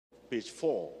page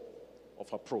 4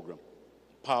 of our program,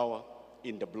 Power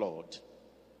in the Blood.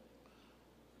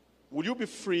 Will you be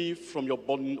free from your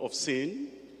burden of sin?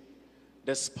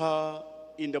 There's power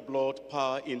in the blood,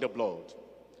 power in the blood.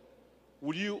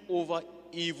 Will you over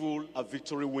evil a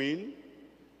victory win?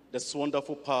 There's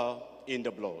wonderful power in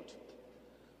the blood.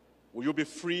 Will you be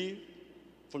free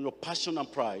from your passion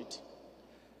and pride?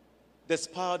 There's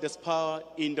power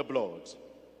in the blood.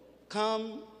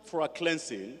 Come for a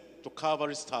cleansing to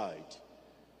Calvary's tide.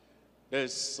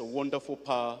 There's a wonderful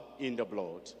power in the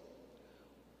blood.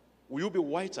 Will you be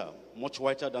whiter, much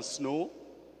whiter than snow?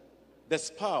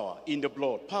 There's power in the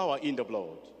blood, power in the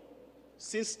blood.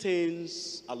 Sin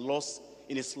stains are lost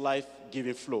in its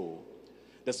life-giving flow.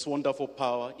 There's wonderful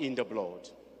power in the blood.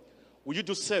 Will you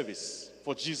do service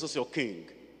for Jesus your King?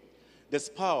 There's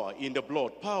power in the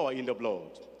blood, power in the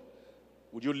blood.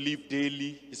 Will you live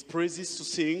daily his praises to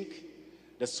sing?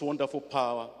 There's wonderful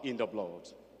power in the blood.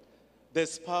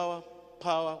 There's power,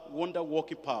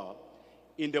 wonder-working power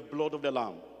in the blood of the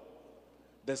Lamb.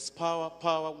 There's power,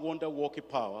 wonder-working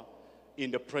power in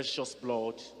the precious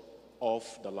blood of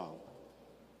the Lamb.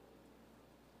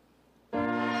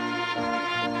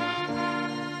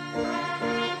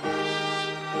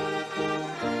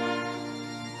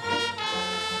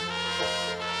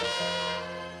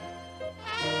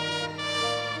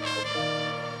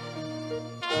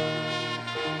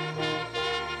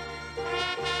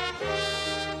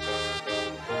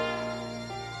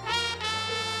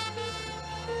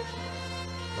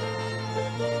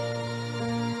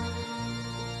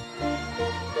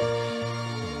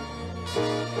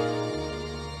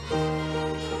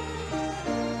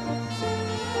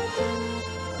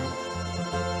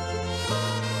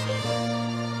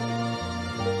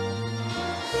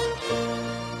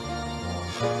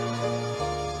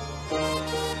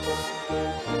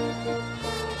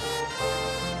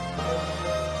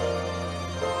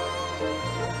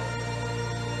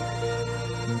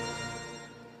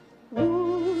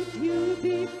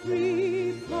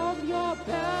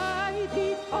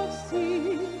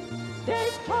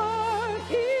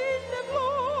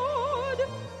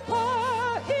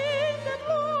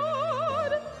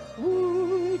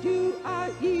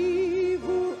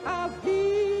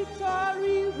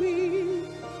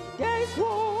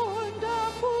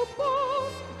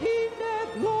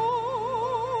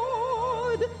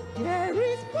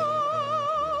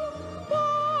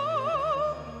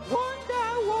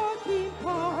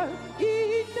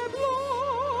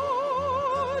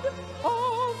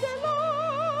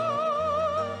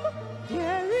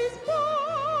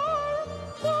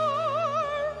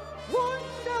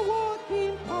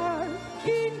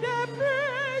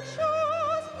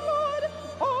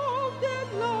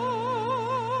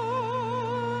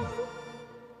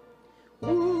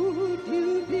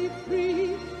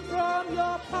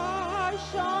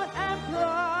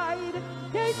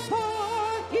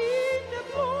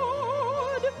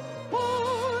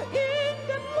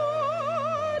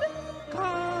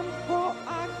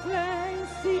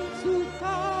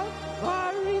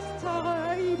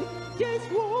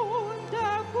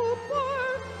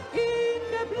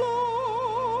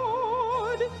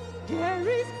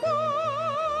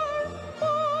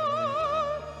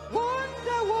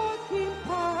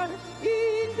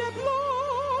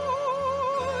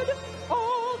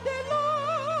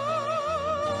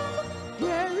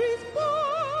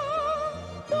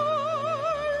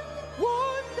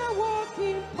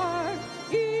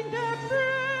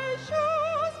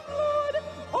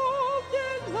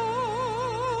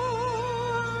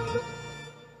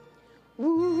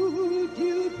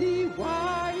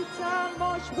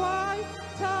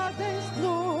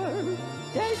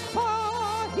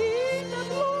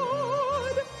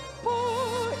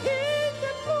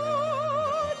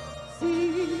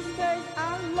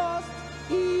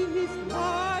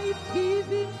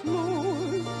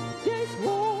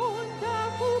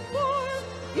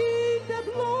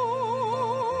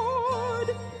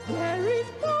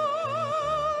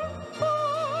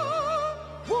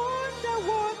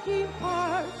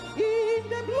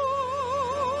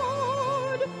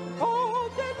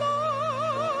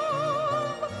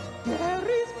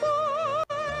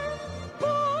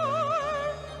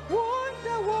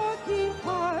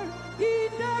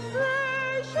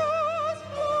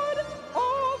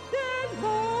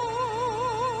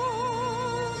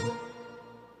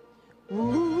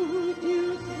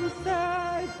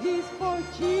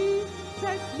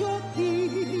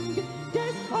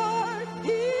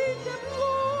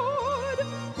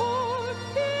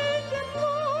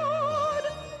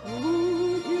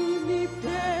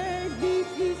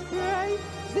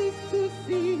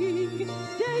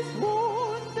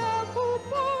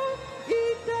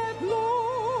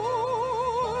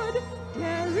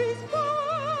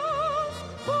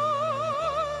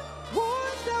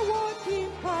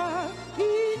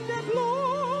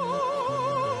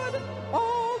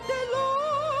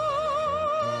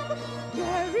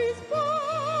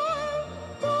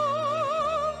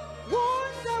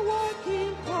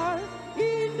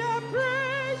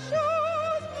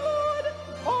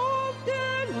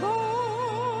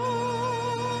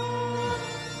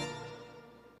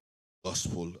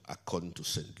 Gospel according to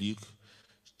St. Luke,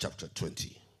 chapter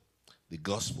 20. The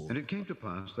Gospel. And it came to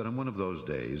pass that on one of those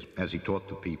days, as he taught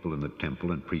the people in the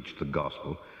temple and preached the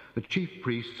gospel, the chief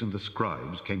priests and the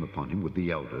scribes came upon him with the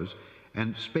elders,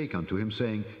 and spake unto him,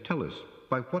 saying, Tell us,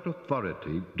 by what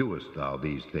authority doest thou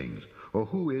these things? Or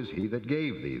who is he that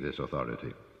gave thee this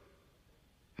authority?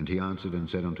 And he answered and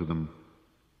said unto them,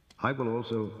 I will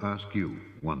also ask you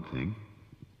one thing,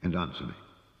 and answer me.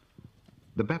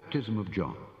 The baptism of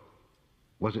John,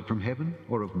 was it from heaven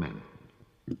or of men?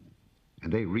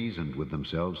 And they reasoned with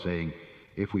themselves, saying,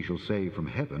 If we shall say from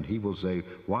heaven, he will say,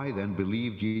 Why then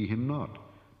believed ye him not?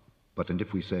 And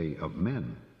if we say of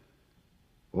men,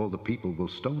 all the people will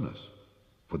stone us,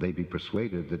 for they be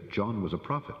persuaded that John was a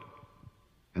prophet.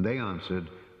 And they answered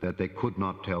that they could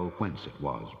not tell whence it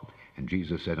was. And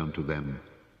Jesus said unto them,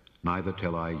 Neither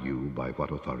tell I you by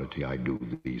what authority I do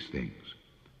these things.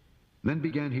 Then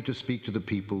began he to speak to the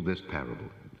people this parable.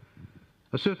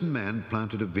 A certain man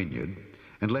planted a vineyard,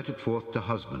 and let it forth to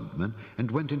husbandmen,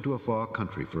 and went into a far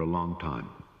country for a long time.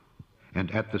 And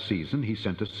at the season he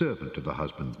sent a servant to the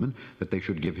husbandmen, that they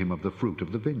should give him of the fruit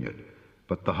of the vineyard.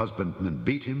 But the husbandmen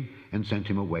beat him, and sent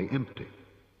him away empty.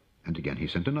 And again he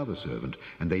sent another servant,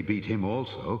 and they beat him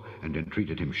also, and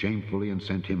entreated him shamefully, and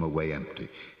sent him away empty.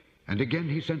 And again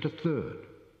he sent a third,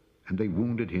 and they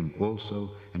wounded him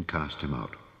also, and cast him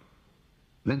out.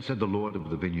 Then said the Lord of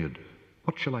the vineyard,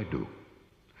 What shall I do?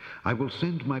 I will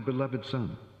send my beloved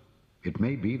son. It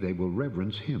may be they will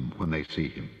reverence him when they see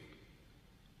him.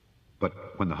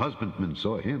 But when the husbandmen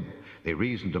saw him, they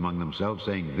reasoned among themselves,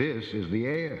 saying, This is the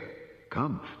heir.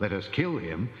 Come, let us kill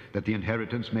him, that the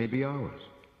inheritance may be ours.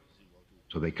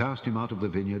 So they cast him out of the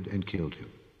vineyard and killed him.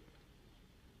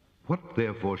 What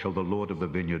therefore shall the Lord of the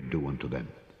vineyard do unto them?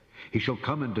 He shall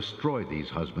come and destroy these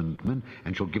husbandmen,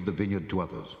 and shall give the vineyard to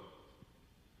others.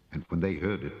 And when they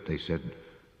heard it, they said,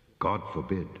 God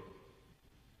forbid.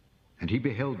 And he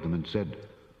beheld them and said,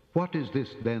 What is this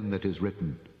then that is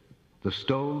written? The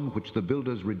stone which the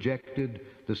builders rejected,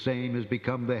 the same is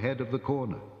become the head of the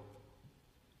corner.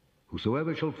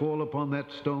 Whosoever shall fall upon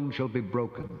that stone shall be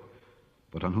broken,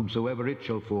 but on whomsoever it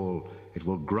shall fall, it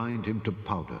will grind him to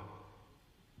powder.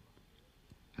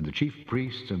 And the chief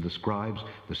priests and the scribes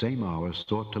the same hour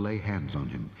sought to lay hands on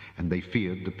him, and they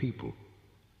feared the people,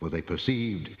 for they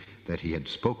perceived that he had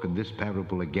spoken this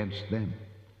parable against them.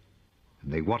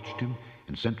 And they watched him,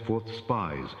 and sent forth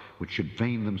spies, which should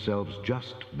feign themselves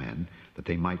just men, that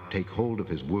they might take hold of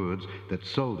his words, that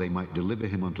so they might deliver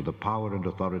him unto the power and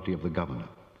authority of the governor.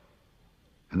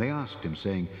 And they asked him,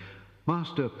 saying,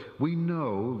 Master, we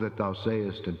know that thou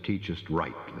sayest and teachest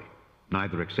rightly,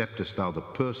 neither acceptest thou the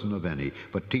person of any,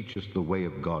 but teachest the way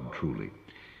of God truly.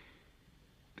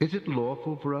 Is it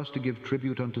lawful for us to give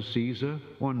tribute unto Caesar,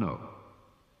 or no?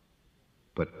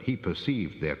 But he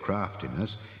perceived their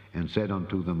craftiness, and said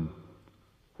unto them,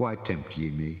 Why tempt ye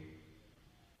me?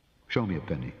 Show me a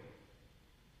penny.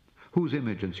 Whose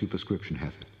image and superscription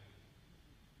hath it?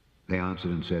 They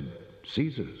answered and said,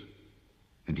 Caesar's.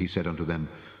 And he said unto them,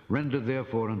 Render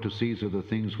therefore unto Caesar the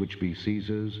things which be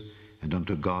Caesar's, and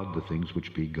unto God the things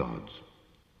which be God's.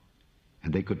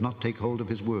 And they could not take hold of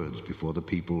his words before the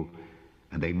people,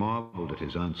 and they marveled at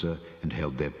his answer, and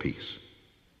held their peace.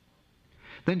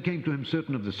 Then came to him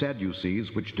certain of the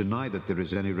Sadducees, which deny that there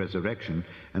is any resurrection,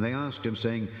 and they asked him,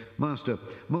 saying, Master,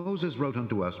 Moses wrote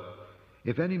unto us,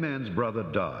 If any man's brother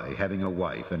die, having a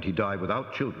wife, and he die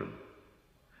without children,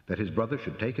 that his brother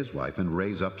should take his wife, and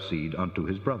raise up seed unto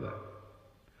his brother.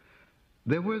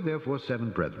 There were therefore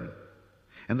 7 brethren,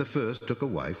 and the first took a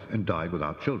wife, and died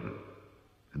without children.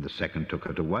 And the second took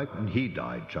her to wife, and he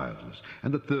died childless.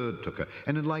 And the third took her,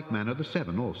 and in like manner the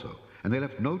 7 also. And they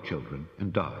left no children,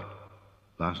 and died.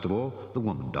 Last of all, the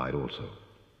woman died also.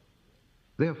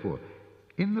 Therefore,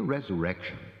 in the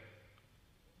resurrection,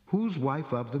 whose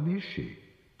wife of them is she?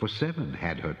 For 7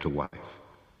 had her to wife.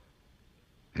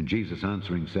 And Jesus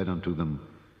answering said unto them,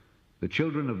 The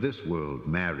children of this world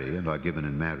marry, and are given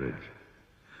in marriage.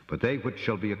 But they which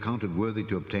shall be accounted worthy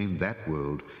to obtain that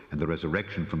world and the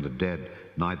resurrection from the dead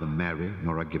neither marry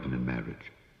nor are given in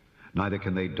marriage. Neither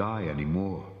can they die any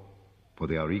more, for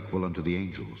they are equal unto the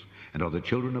angels, and are the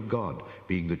children of God,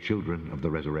 being the children of the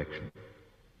resurrection.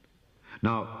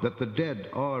 Now that the dead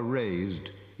are raised,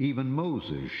 even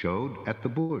Moses showed at the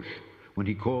bush, when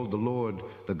he called the Lord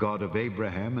the God of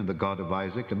Abraham, and the God of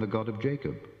Isaac, and the God of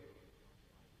Jacob.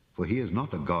 For he is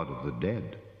not a God of the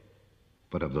dead,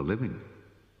 but of the living.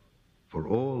 For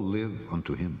all live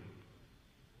unto him.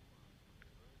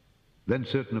 Then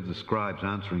certain of the scribes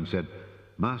answering said,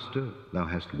 Master, thou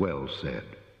hast well said.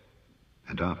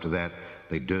 And after that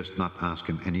they durst not ask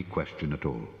him any question at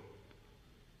all.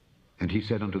 And he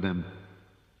said unto them,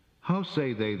 How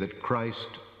say they that Christ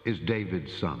is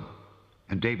David's son?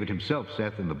 And David himself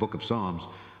saith in the book of Psalms,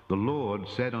 The Lord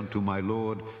said unto my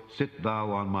Lord, Sit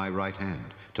thou on my right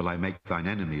hand, till I make thine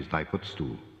enemies thy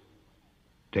footstool.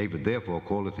 David therefore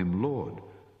calleth him Lord.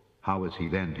 How is he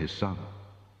then his son?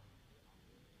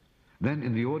 Then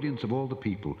in the audience of all the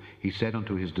people he said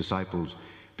unto his disciples,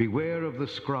 Beware of the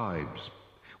scribes,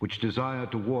 which desire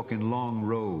to walk in long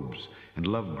robes, and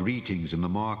love greetings in the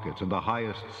markets, and the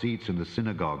highest seats in the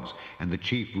synagogues, and the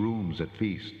chief rooms at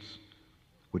feasts,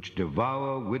 which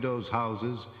devour widows'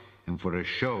 houses, and for a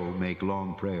show make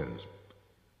long prayers.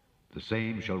 The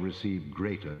same shall receive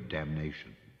greater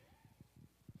damnation.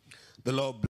 The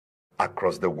Lord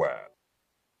across the world.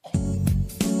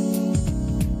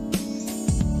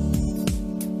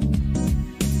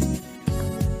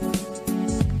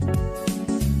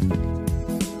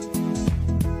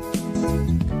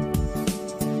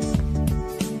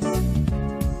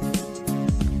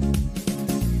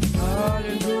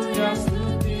 Hallelujah,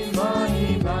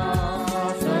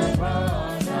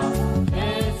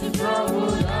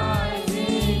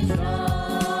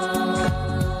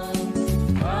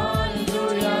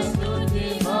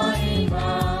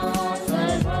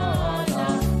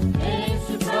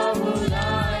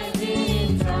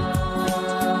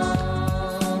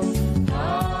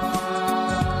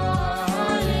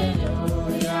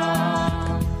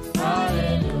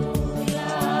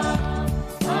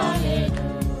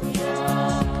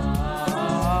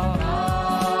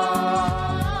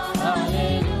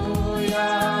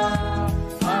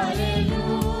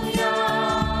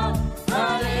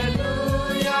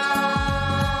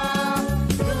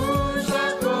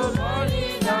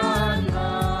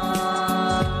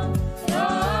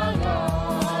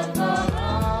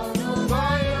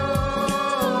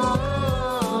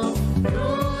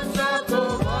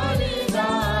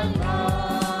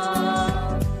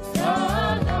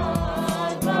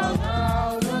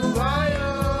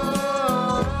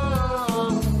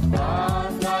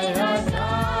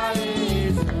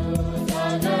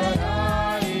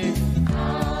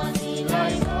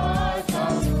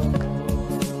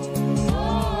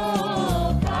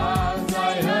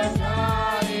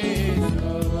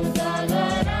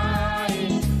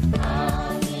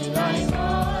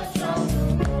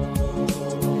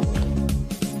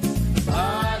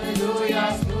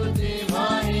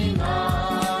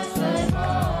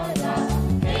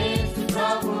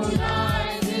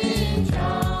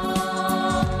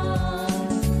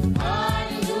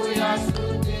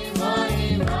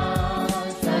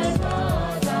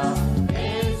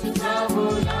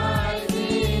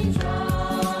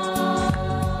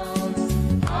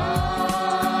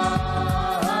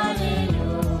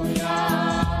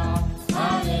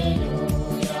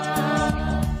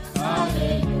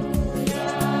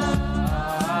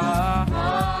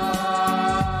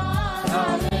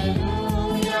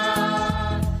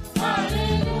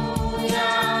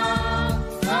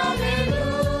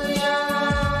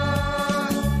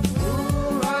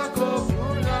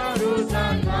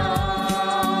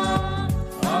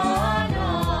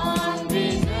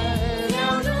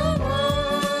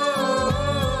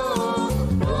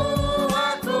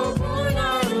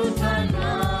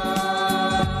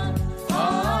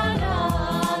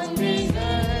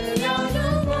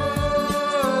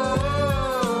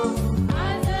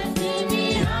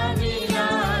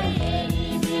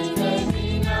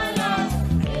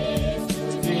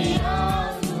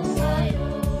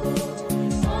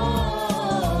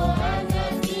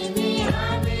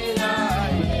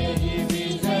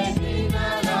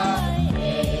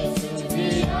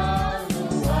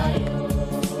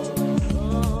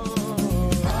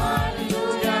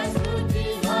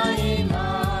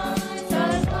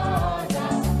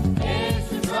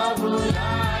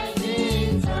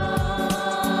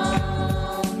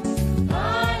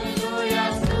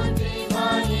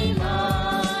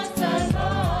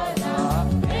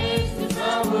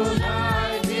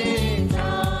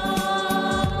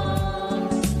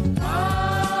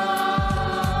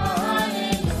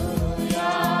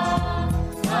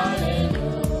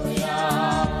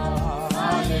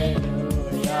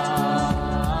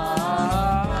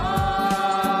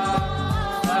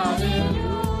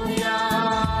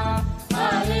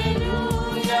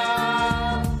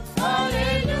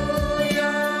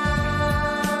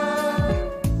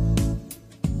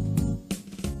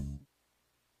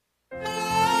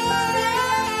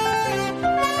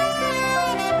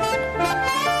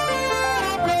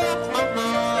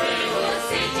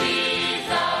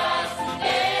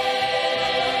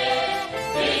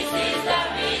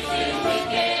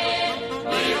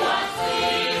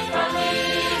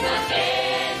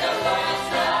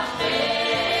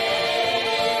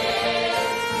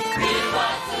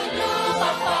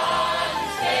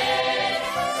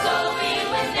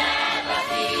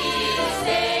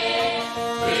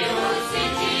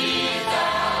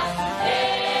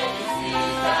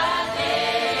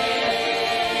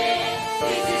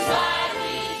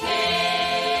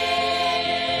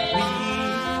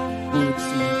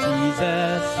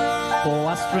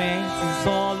 strength is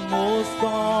almost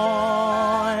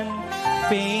gone.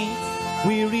 Faint,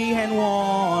 weary and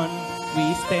worn,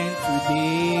 we stand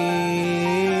today.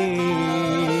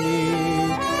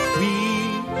 We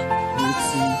would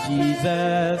see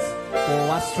Jesus, for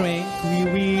our strength we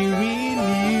will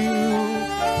renew.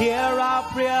 Hear our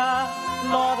prayer,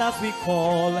 Lord, as we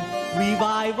call,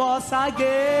 revive us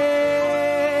again.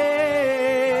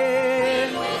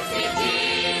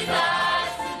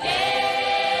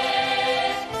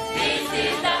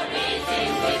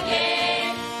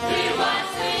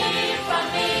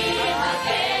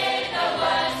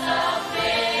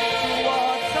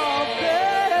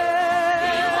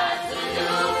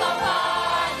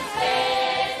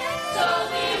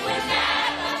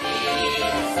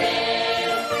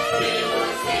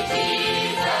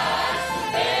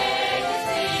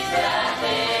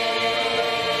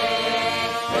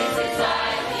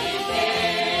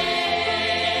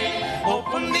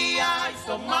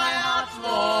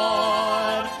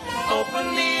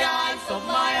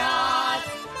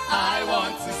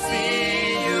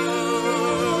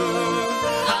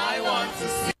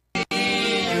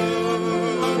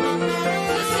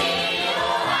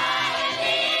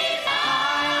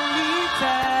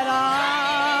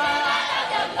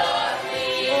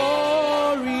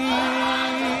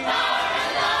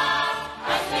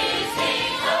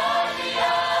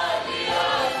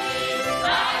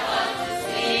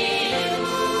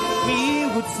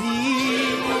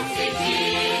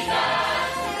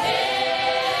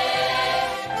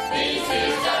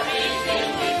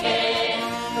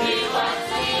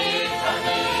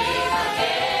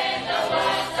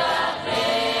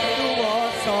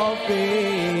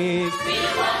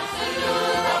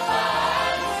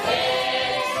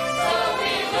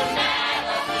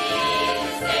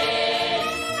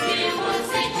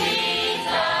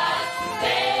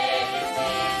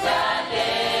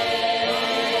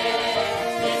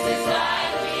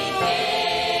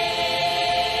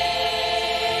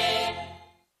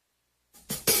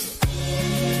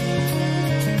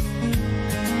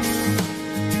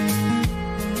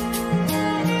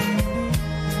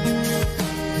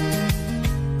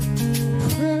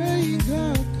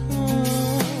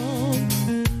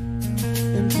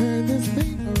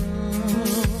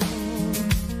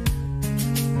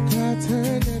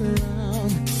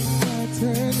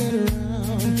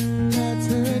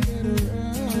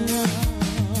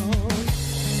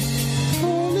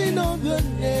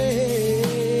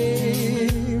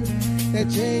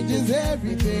 Changes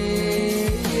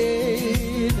everything.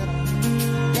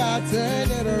 God turn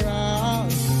it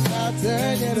around. God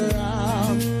turn it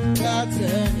around. God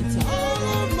turn it around.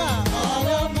 All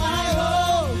of my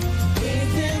hope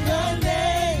is in the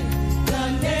name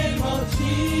of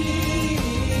Jesus.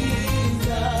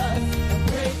 A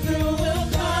breakthrough will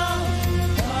come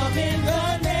in the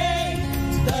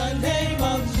name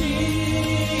of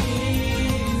Jesus.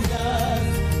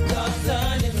 God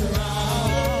turn it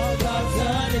around. God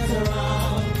turn it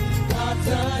around. God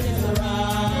turn it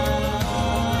around.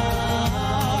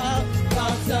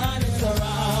 God turn it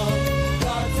around.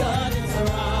 God turn it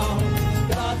around.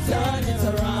 God turn it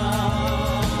around.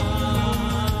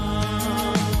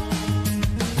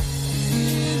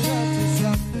 He's up to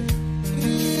something.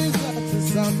 He's up to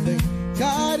something.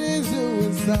 God is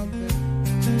doing something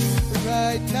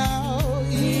right now.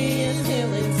 He is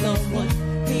healing someone.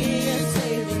 He is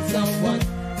saving someone.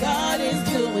 God is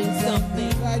doing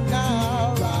something right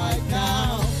now, right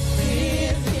now. He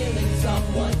is healing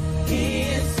someone. He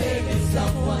is saving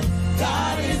someone.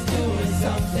 God is doing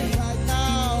something right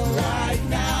now, right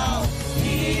now.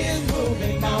 He is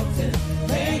moving mountains,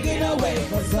 making a way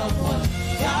for someone.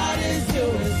 God is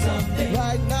doing something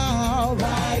right now,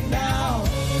 right now.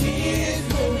 He is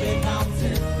moving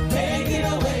mountains, making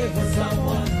a way for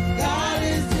someone. God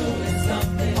is doing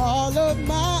something. All of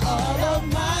my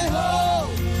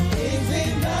hope is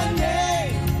in the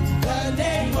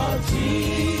name of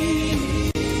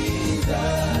Jesus.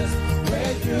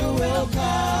 Breakthrough will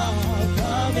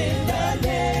come in the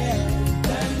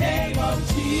name of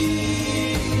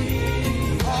Jesus.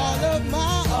 All of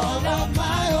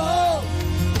my hope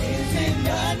is in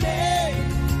the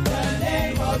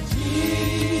name of Jesus.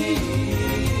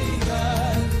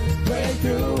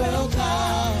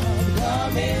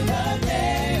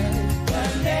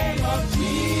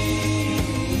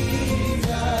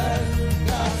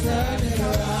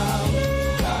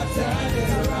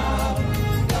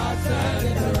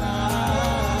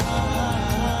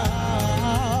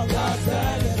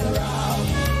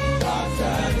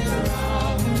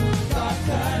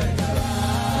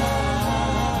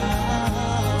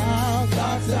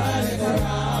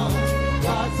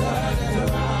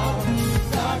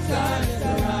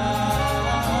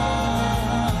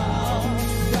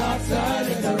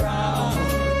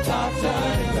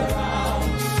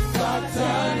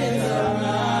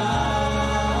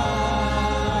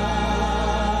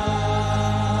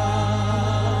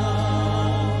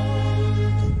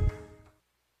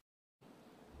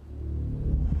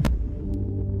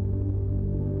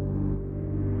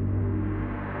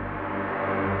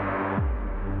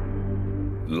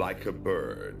 Like a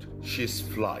bird, she's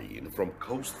flying from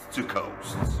coast to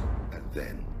coast. And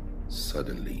then,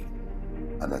 suddenly,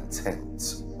 an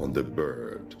attempt on the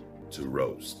bird to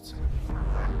roast.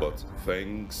 But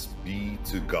thanks be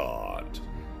to God,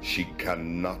 she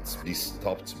cannot be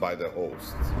stopped by the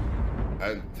host.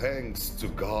 And thanks to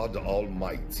God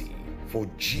Almighty, for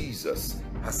Jesus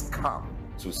has come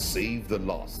to save the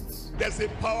lost. There's a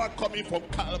power coming from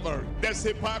Calvary. There's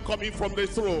a power coming from the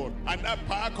throne. And that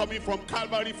power coming from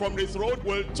Calvary, from the throne,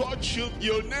 will touch you.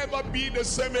 You'll never be the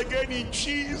same again in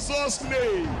Jesus'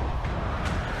 name.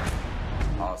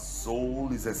 Our soul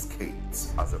is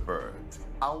escaped as a bird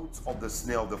out of the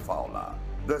snare of the fowler.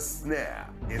 The snare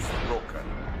is broken,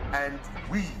 and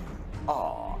we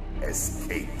are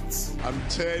escaped. I'm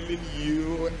telling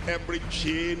you, every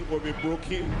chain will be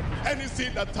broken.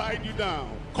 Anything that tied you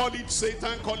down, call it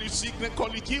Satan, call it sickness,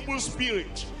 call it evil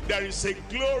spirit. There is a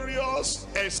glorious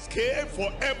escape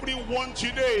for everyone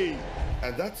today.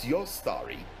 And that's your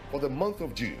story for the month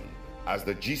of June, as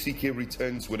the GCK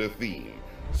returns with a theme: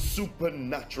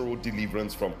 supernatural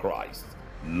deliverance from Christ,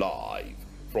 live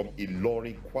from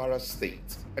Ilorin, Kwara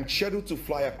State, and scheduled to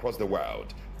fly across the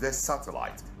world. There's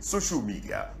satellite, social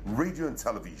media, radio and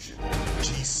television.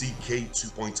 GCK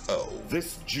 2.0.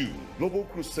 This June, Global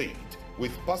Crusade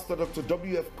with Pastor Dr.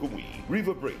 W.F. Kumuyi,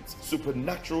 Riverbraids,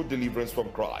 Supernatural Deliverance from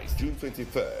Christ, June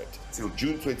 23rd till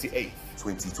June 28th,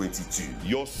 2022.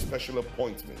 Your special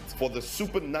appointment for the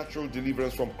supernatural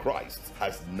deliverance from Christ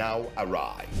has now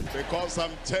arrived. Because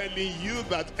I'm telling you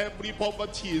that every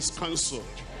poverty is cancelled.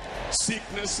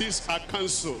 Sicknesses are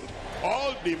cancelled.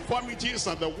 All the infirmities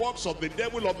and the works of the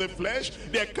devil of the flesh,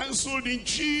 they're cancelled in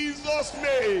Jesus'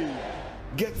 name.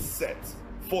 Get set,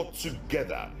 for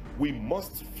together we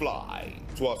must fly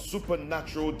to our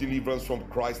supernatural deliverance from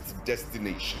Christ's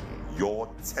destination. Your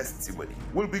testimony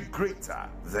will be greater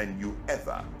than you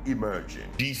ever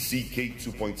imagined. GCK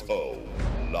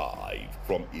 2.0, live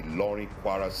from Ilorin,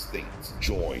 Kwara State.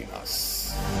 Join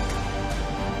us.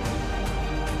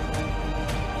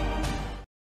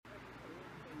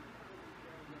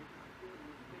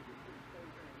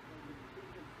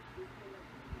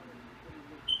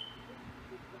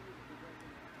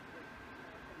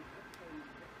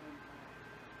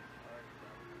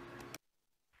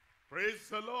 Praise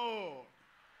the Lord.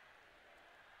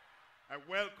 I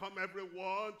welcome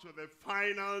everyone to the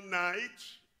final night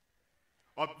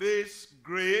of this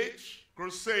great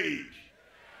crusade.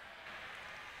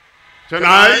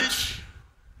 Tonight,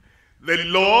 the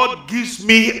Lord gives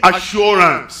me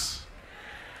assurance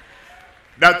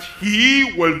that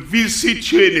He will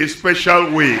visit you in a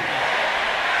special way.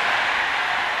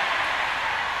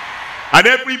 And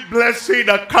every blessing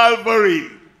that Calvary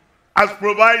has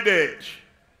provided,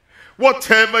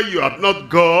 whatever you have not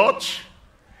got,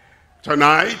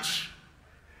 tonight,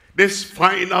 this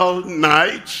final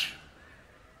night,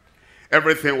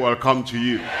 everything will come to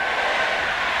you.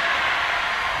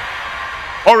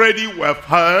 Already we have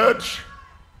heard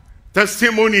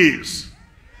testimonies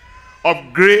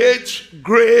of great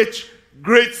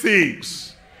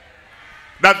things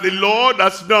that the Lord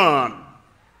has done.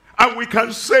 And we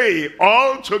can say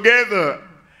all together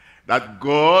that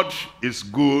God is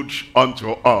good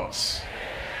unto us.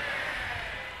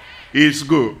 He is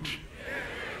good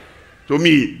to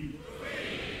me,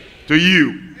 to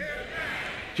you,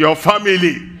 to your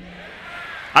family.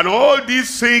 And all these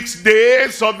 6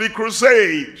 days of the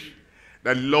crusade,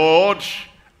 the Lord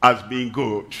has been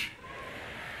good.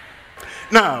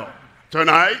 Now,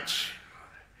 tonight,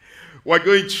 we're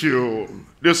going to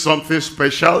do something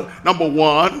special. Number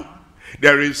one,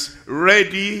 there is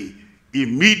ready,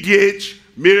 immediate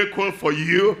miracle for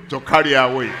you to carry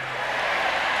away.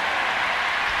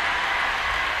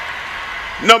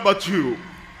 Number two,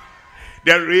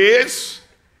 there is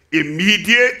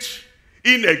immediate,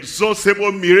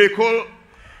 inexhaustible miracle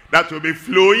that will be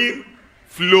flowing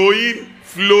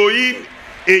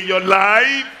in your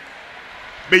life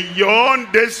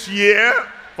beyond this year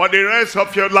for the rest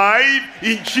of your life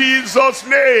in Jesus'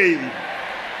 name.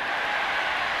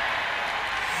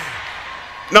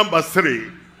 Number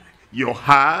three, you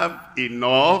have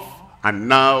enough and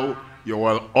now you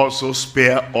will also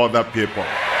spare other people.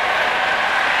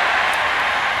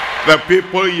 The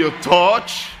people you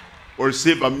touch will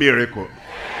receive a miracle.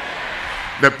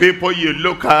 The people you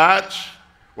look at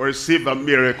will receive a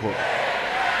miracle.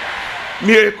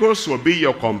 Miracles will be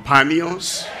your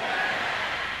companions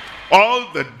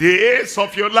all the days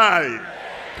of your life.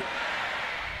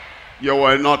 You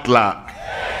will not lack.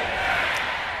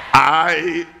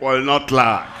 I will not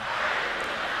lack.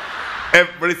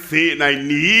 Everything I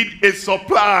need is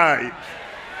supplied.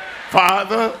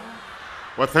 Father,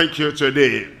 well, thank you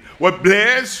today. We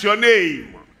bless your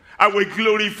name and we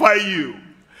glorify you.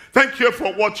 Thank you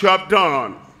for what you have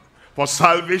done, for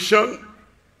salvation,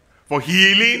 for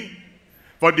healing,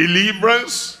 for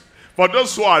deliverance, for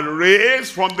those who are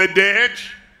raised from the dead,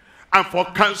 and for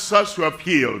cancers you have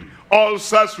healed,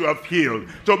 ulcers you have healed,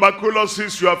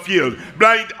 tuberculosis you have healed,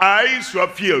 blind eyes you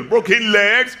have healed, broken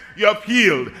legs you have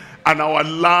healed, and our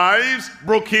lives,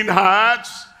 broken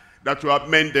hearts that you have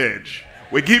mended.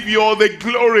 We give you all the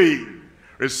glory.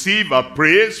 Receive our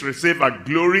praise, receive our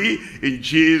glory in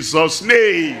Jesus'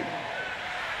 name.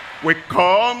 We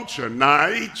come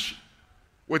tonight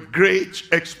with great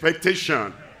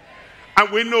expectation. And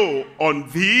we know on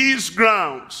these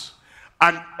grounds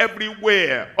and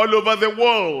everywhere, all over the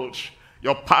world,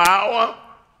 your power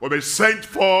will be sent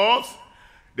forth.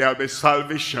 There will be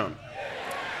salvation.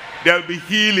 There will be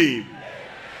healing.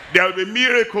 There will be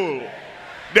miracle.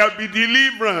 There will be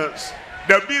deliverance.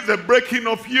 There will be the breaking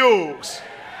of yokes.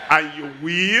 And you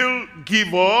will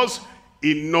give us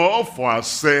enough for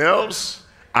ourselves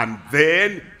and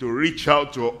then to reach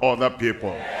out to other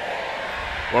people.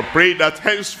 We pray that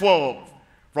henceforth,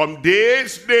 from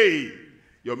this day,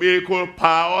 your miracle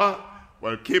power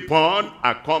will keep on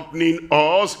accompanying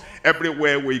us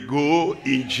everywhere we go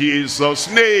in Jesus'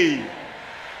 name.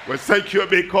 We thank you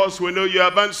because we know you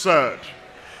have answered.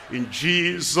 In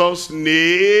Jesus'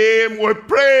 name we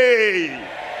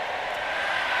pray.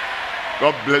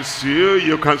 God bless you.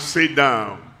 You can sit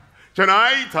down.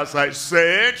 Tonight, as I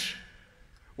said,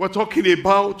 we're talking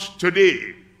about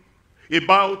today,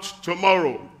 about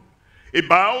tomorrow,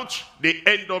 about the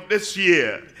end of this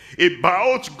year,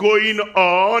 about going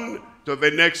on to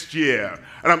the next year.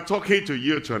 And I'm talking to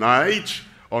you tonight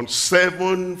on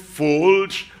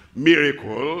sevenfold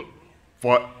miracle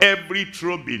for every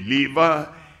true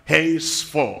believer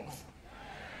henceforth.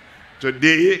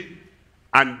 Today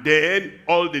and then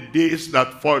all the days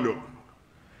that follow.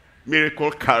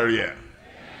 Miracle carrier.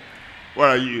 Where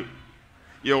are you?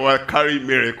 You will carry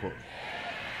miracle.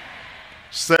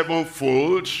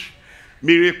 Sevenfold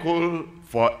miracle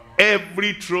for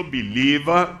every true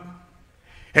believer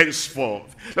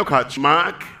henceforth. Look at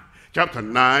Mark chapter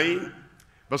 9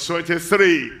 verse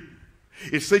 23.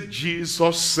 It said,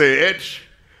 Jesus said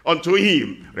unto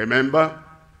him, remember,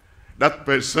 that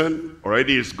person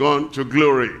already is gone to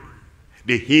glory.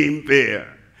 The him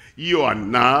there. You are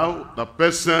now the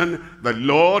person the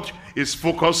Lord is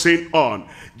focusing on.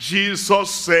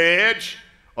 Jesus said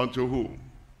unto whom?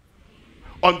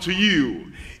 Unto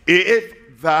you, if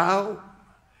thou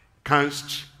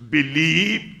canst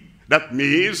believe. That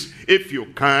means if you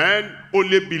can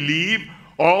only believe,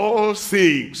 all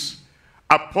things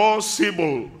are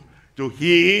possible to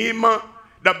him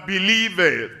that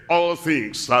believeth. All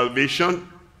things salvation,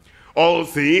 all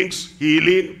things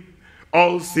healing,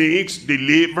 all things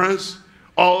deliverance,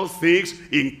 all things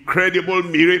incredible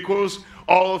miracles,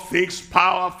 all things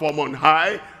power from on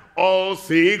high, all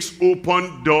things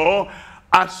open door.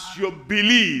 As you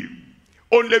believe,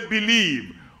 only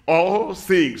believe, all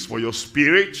things for your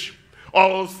spirit,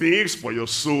 all things for your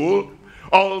soul,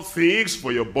 all things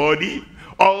for your body,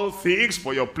 all things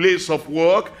for your place of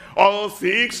work, all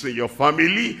things in your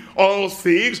family, all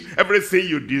things, everything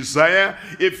you desire.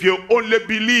 If you only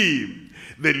believe,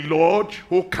 the Lord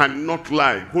who cannot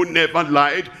lie, who never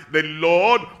lied, the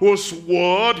Lord whose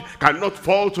word cannot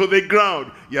fall to the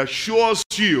ground, he assures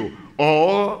you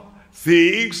all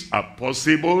things are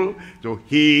possible to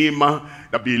him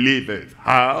that believeth.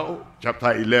 How?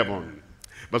 Chapter 11.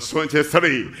 Verse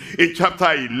 23. In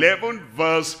chapter 11,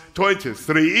 verse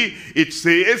 23, it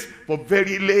says, for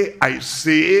verily I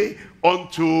say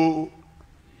unto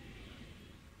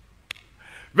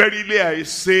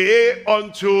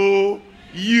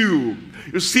you.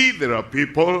 You see, there are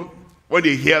people, when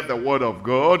they hear the word of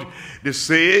God, they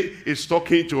say it's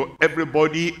talking to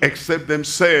everybody except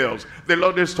themselves. The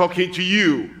Lord is talking to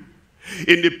you.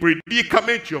 In the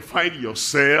predicament you find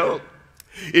yourself,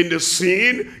 in the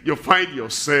sin you find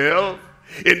yourself,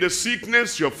 in the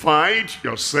sickness you find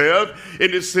yourself,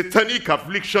 in the satanic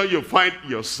affliction you find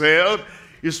yourself.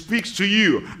 He speaks to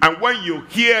you, and when you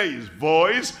hear his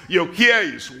voice, you hear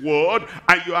his word,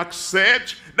 and you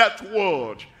accept that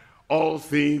word, all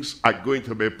things are going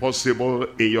to be possible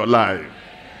in your life.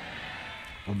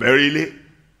 For verily,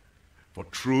 for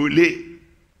truly,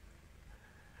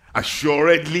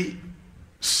 assuredly,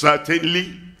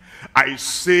 certainly, I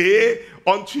say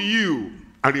unto you.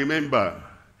 And remember,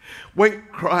 when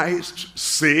Christ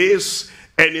says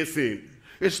anything,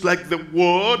 it's like the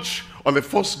word on the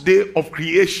first day of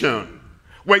creation.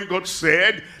 When God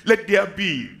said, let there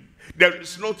be, there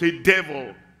is not a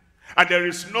devil, And there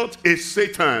is not a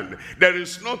Satan, there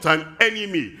is not an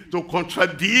enemy to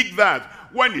contradict that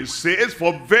when he says,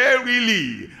 for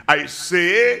verily I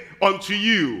say unto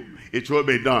you, it will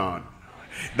be done,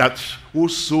 that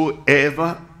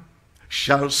whosoever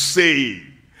shall say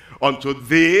unto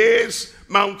this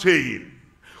mountain,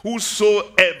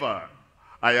 whosoever,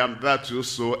 I am that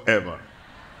whosoever.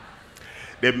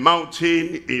 The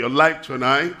mountain in your life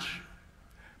tonight,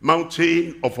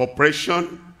 mountain of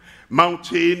oppression,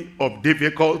 mountain of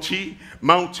difficulty,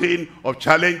 mountain of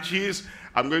challenges,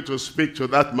 I'm going to speak to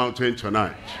that mountain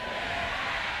tonight.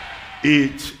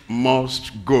 It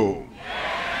must go.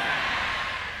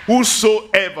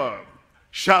 Whosoever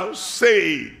shall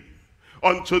say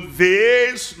unto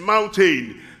this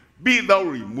mountain, be thou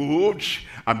removed,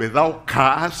 and be thou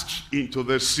cast into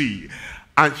the sea,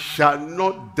 and shall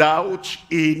not doubt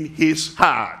in his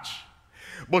heart,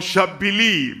 but shall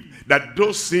believe that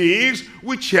those things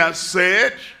which he has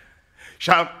said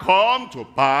shall come to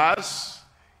pass,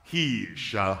 he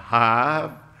shall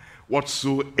have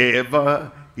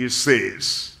whatsoever he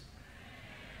says.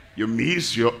 You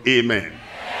miss your amen.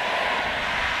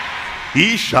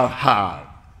 He shall have.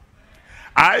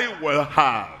 I will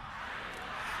have.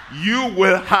 You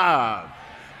will have.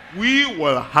 We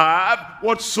will have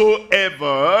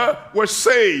whatsoever we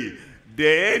say.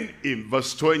 Then in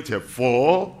verse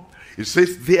 24, it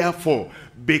says, therefore,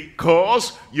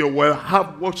 because you will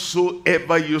have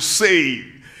whatsoever you say,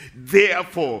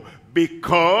 therefore,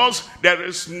 because there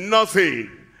is nothing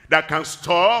that can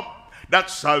stop that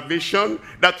salvation,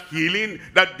 that healing,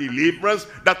 that deliverance,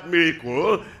 that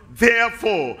miracle,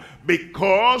 therefore,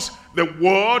 because the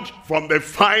word from the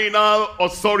final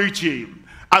authority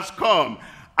has come,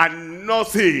 and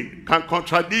nothing can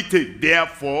contradict it,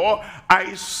 therefore,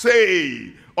 I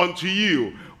say unto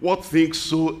you, what things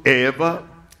soever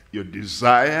you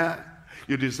desire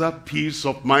peace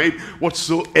of mind,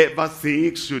 whatsoever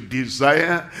things you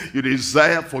desire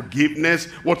forgiveness,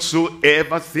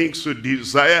 whatsoever things you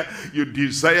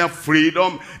desire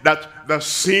freedom, that the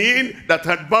sin that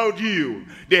had bound you,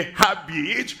 the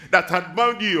habit that had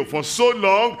bound you for so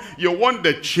long, you want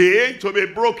the chain to be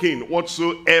broken.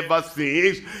 Whatsoever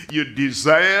things you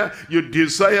desire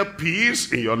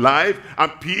peace in your life,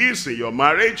 and peace in your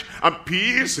marriage, and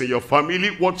peace in your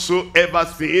family. Whatsoever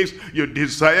things you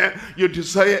desire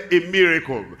a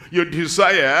miracle, you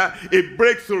desire a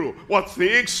breakthrough. What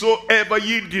things soever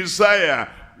ye desire,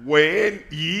 when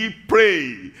ye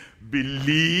pray,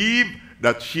 believe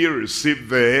that ye receive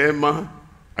them,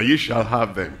 and ye shall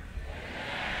have them.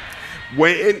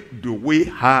 When do we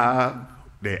have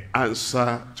the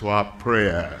answer to our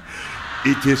prayer?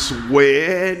 It is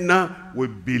when we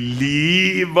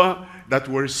believe that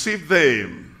we receive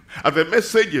them. And the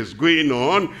message is going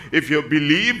on. If you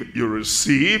believe, you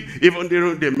receive. Even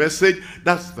during the message,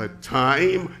 that's the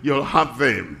time you'll have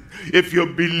them. If you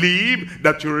believe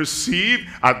that you receive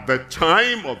at the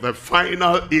time of the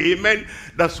final amen,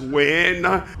 that's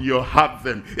when you'll have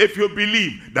them. If you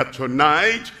believe that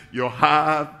tonight you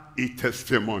have a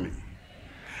testimony.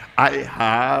 I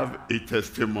have a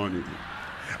testimony.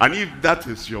 And if that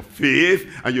is your faith,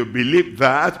 and you believe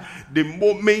that, the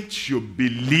moment you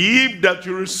believe that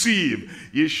you receive,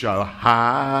 you shall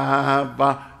have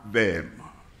them.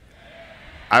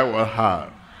 I will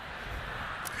have.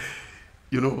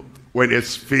 You know, when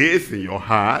there's faith in your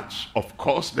heart, of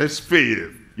course there's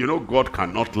faith. You know, God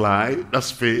cannot lie.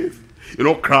 That's faith. You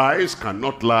know, Christ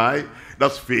cannot lie.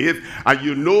 That's faith. And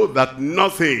you know that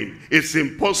nothing is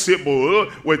impossible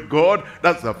with God.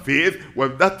 That's the faith.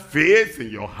 With that faith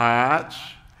in your heart,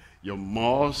 you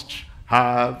must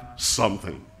have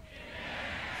something.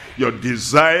 Your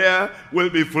desire will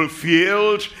be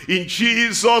fulfilled in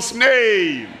Jesus'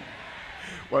 name.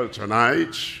 Well,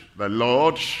 tonight, the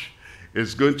Lord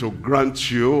is going to grant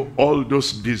you all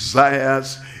those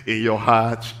desires in your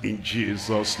heart in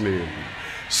Jesus' name.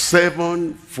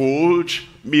 Sevenfold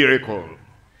miracle.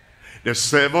 The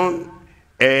 7,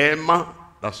 M,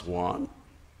 that's 1.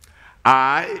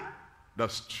 I,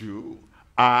 that's 2.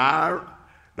 R,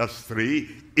 that's 3.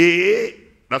 A,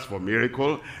 that's for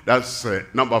miracle. That's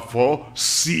number 4.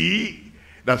 C,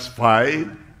 that's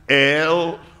 5.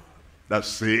 L, that's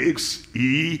 6.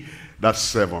 E, that's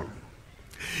 7.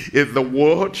 It's the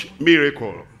word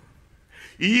miracle.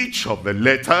 Each of the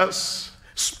letters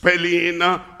spelling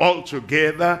all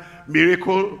together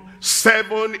miracle.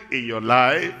 7 in your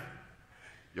life,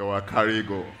 you will carry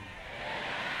go.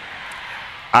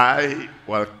 I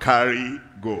will carry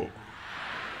go.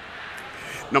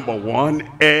 Number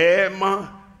 1, M,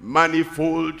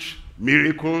 manifold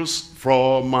miracles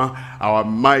from our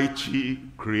mighty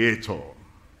Creator.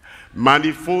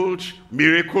 Manifold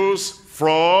miracles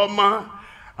from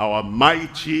our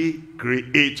mighty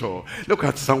Creator. Look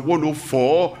at Psalm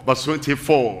 104 verse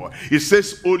 24. It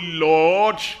says, O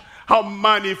Lord, how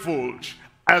manifold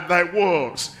are thy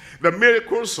works. The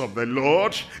miracles of the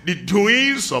Lord, the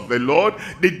doings of the Lord,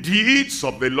 the deeds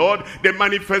of the Lord, the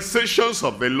manifestations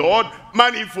of the Lord,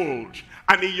 manifold.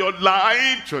 And in your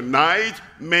life tonight,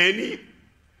 many,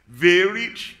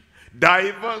 varied,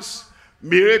 diverse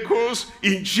miracles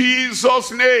in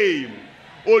Jesus' name.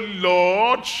 O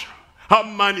Lord, how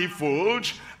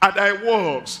manifold are thy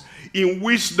works. In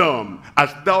wisdom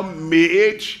hast thou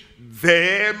made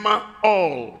them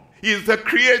all. He is the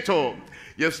Creator.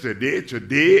 Yesterday,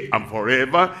 today, and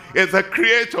forever is the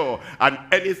Creator. And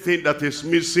anything that is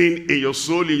missing in your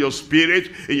soul, in your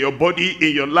spirit, in your body,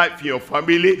 in your life, in your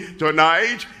family,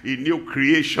 tonight, a new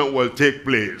creation will take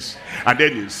place. And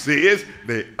then it says,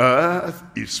 the earth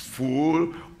is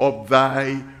full of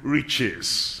thy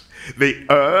riches. The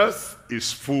earth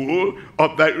is full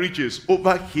of thy riches.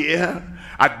 Over here,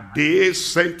 at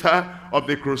this center of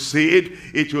the crusade,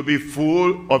 it will be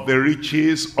full of the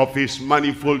riches of his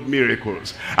manifold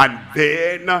miracles. And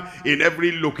then in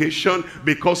every location,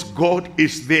 because God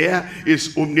is there,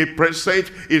 is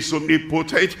omnipresent, is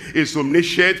omnipotent, is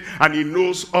omniscient, and he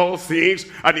knows all things,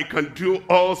 and he can do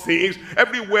all things.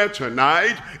 Everywhere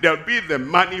tonight, there'll be the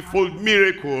manifold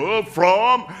miracle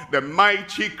from the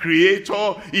mighty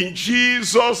Creator in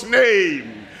Jesus'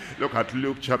 name. Look at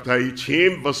Luke chapter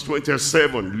 18 verse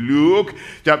 27. Luke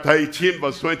chapter 18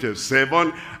 verse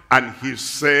 27. And he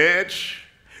said,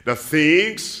 the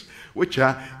things which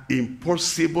are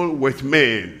impossible with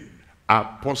men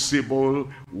are possible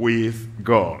with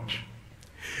God.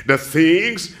 The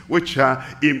things which are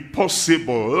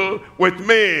impossible with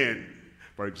men.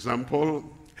 For example,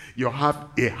 you have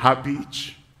a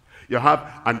habit. You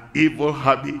have an evil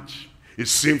habit. A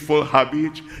sinful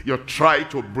habit, you try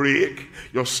to break,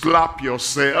 you slap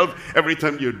yourself every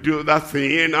time you do that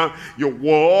thing, you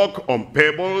walk on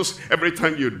pebbles every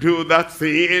time you do that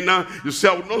thing, you say,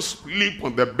 I will not sleep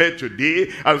on the bed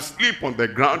today, I'll sleep on the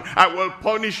ground, I will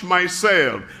punish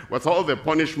myself. With all the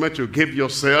punishment you give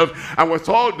yourself, and with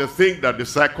all the things that the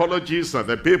psychologists and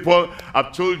the people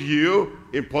have told you,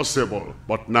 impossible.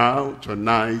 But now,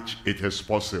 tonight, it is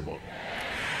possible.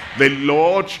 The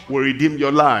Lord will redeem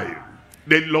your life.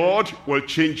 The Lord will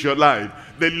change your life.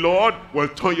 The Lord will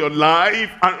turn your life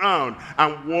around.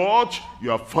 And what you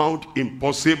have found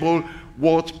impossible,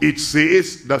 what it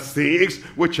says, the things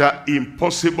which are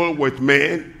impossible with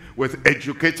men, with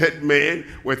educated men,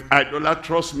 with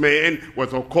idolatrous men,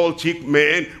 with occultic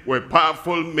men, with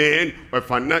powerful men, with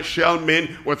financial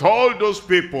men, with all those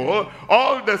people,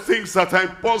 all the things that are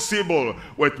impossible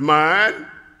with man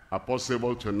are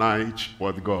possible tonight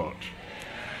with God.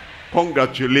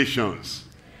 Congratulations.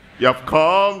 You have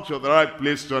come to the right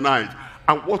place tonight.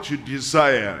 And what you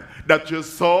desire, that you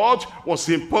thought was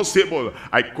impossible,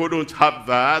 I couldn't have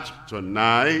that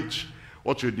tonight.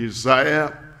 What you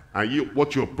desire, and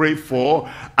what you pray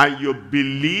for, and you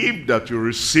believe that you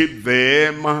receive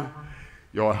them,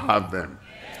 you'll have them.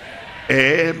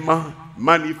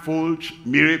 Manifold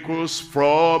miracles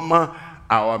from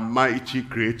our mighty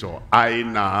Creator.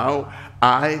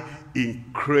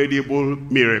 Incredible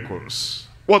miracles.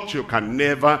 What you can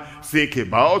never think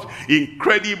about.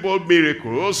 Incredible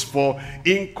miracles for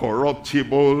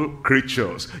incorruptible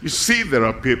creatures. You see, there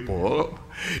are people,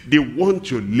 they want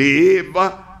to live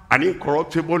an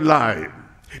incorruptible life.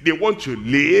 They want to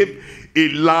live a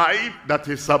life that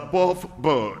is above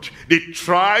board. They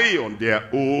try on their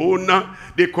own,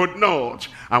 they could not.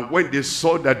 And when they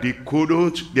saw that they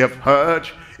couldn't, they have heard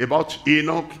about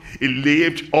Enoch. He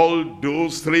lived all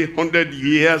those 300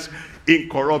 years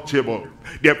incorruptible.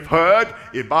 They've heard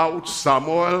about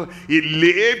Samuel. He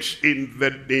lived in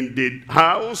the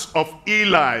house of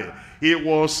Eli. He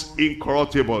was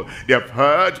incorruptible. They have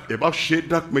heard about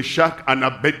Shadrach, Meshach, and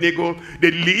Abednego. They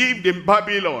lived in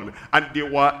Babylon and they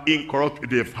were incorruptible.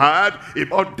 They've heard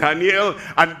about Daniel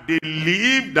and they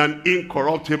lived an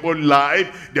incorruptible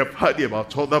life. They've heard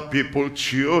about other people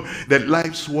too. Their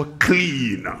lives were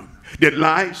clean. Their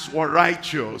lives were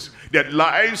righteous. Their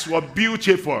lives were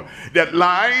beautiful. Their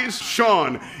lives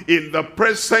shone in the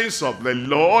presence of the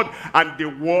Lord, and they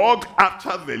walked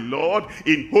after the Lord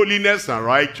in holiness and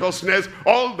righteousness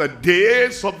all the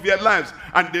days of their lives.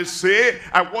 And they say,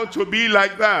 I want to be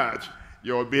like that.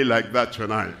 You'll be like that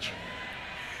tonight.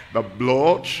 The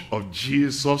blood of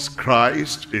Jesus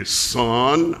Christ, his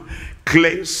Son,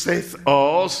 cleanseth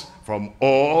us from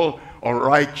all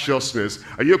unrighteousness.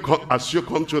 As you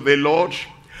come to the Lord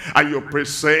and you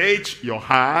present your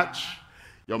heart,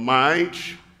 your mind,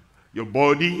 your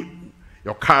body,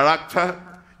 your character,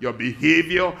 your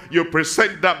behavior, you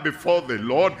present that before the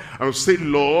Lord and say,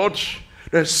 Lord,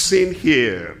 there's sin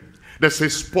here. There's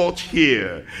a spot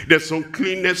here. There's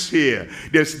uncleanness here.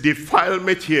 There's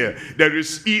defilement here. There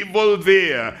is evil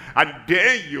there. And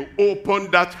then you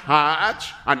open that heart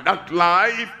and that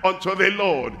life unto the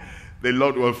Lord. The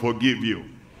Lord will forgive you.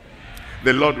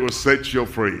 The Lord will set you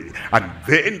free. And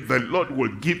then the Lord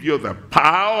will give you the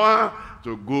power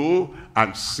to go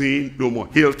and sin no more.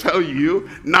 He'll tell you,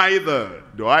 neither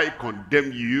do I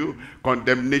condemn you.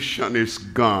 Condemnation is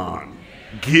gone.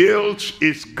 Guilt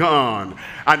is gone.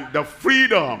 And the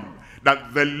freedom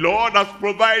that the Lord has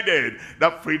provided,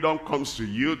 that freedom comes to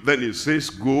you. Then it says,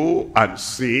 go and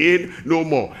sin no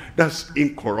more. That's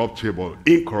incorruptible.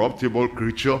 Incorruptible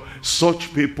creature.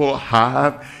 Such people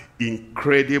have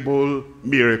incredible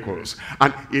miracles.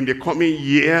 And in the coming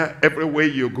year, everywhere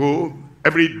you go,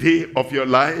 every day of your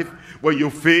life, when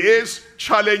you face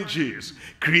challenges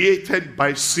created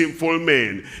by sinful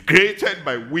men, created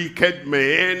by wicked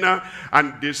men,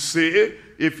 and they say,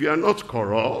 if you are not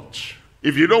corrupt,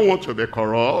 if you don't want to be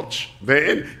corrupt,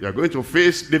 then you're going to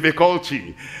face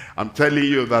difficulty. I'm telling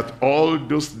you that all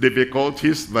those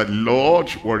difficulties the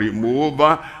Lord will remove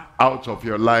out of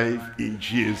your life in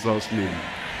Jesus' name.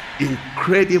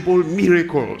 Incredible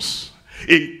miracles.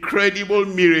 Incredible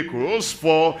miracles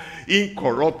for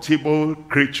incorruptible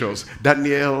creatures.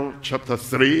 Daniel chapter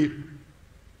 3.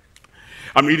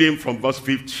 I'm reading from verse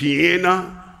 15.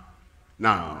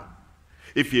 Now,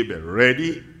 if you be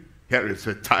ready, here is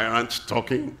a tyrant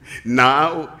talking.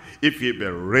 Now, if you be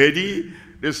ready,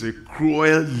 this is a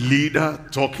cruel leader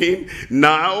talking.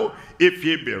 Now, if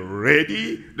ye be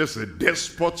ready, this is a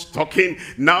despot talking.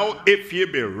 Now, if ye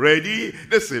be ready,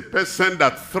 this is a person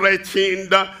that threatened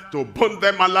to burn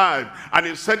them alive. And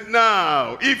he said,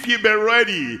 now, if ye be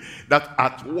ready, that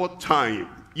at what time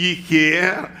ye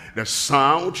hear the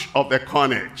sound of the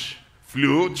cornet,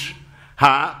 flute,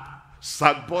 harp,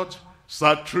 sackbut,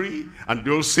 psaltery, and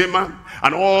dulcimer,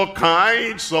 and all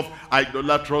kinds of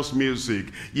idolatrous music,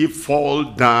 ye fall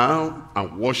down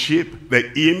and worship the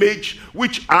image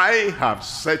which I have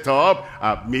set up,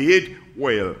 have made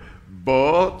well.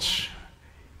 But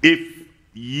if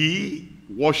ye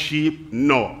worship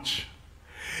not,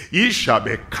 ye shall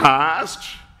be cast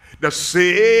the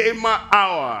same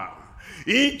hour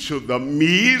into the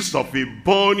midst of a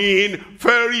burning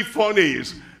fiery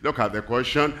furnace. Look at the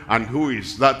question, and who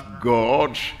is that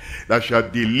God that shall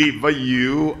deliver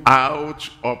you out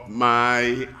of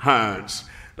my hands?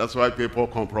 That's why people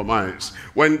compromise.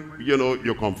 When,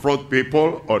 you confront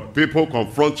people, or people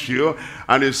confront you,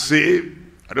 and they say,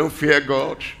 I don't fear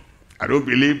God. I don't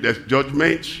believe there's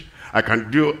judgment. I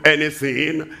can do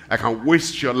anything. I can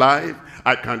waste your life.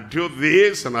 I can do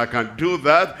this, and I can do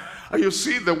that. And you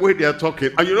see the way they are talking,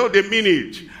 and they mean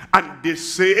it. And they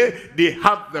say they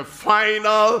have the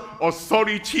final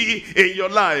authority in your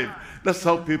life. That's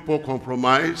how people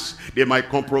compromise. They might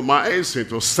compromise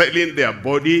into selling their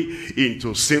body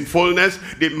into sinfulness.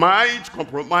 They might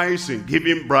compromise in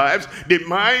giving bribes. They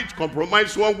might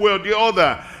compromise one way or the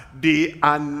other. They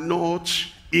are not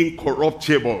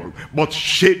incorruptible. But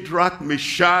Shadrach,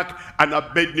 Meshach, and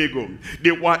Abednego,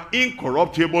 they were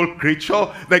incorruptible creatures.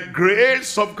 The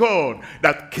grace of God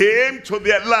that came to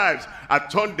their lives had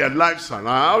turned their lives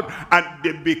around, and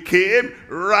they became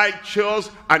righteous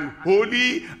and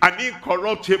holy and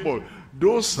incorruptible.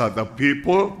 Those are the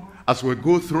people, as we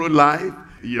go through life,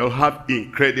 you'll have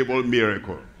incredible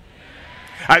miracle.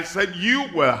 I said you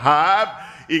will have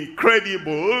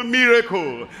incredible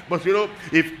miracle. But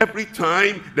if every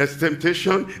time there's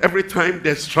temptation, every time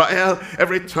there's trial,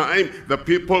 every time the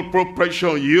people put pressure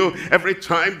on you, every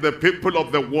time the people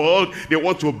of the world, they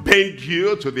want to bend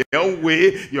you to their own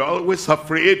way, you're always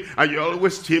afraid and you're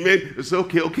always timid. It's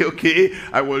okay,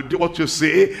 I will do what you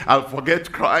say. I'll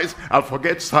forget Christ, I'll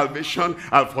forget salvation,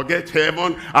 I'll forget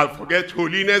heaven, I'll forget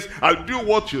holiness, I'll do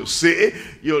what you say.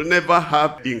 You'll never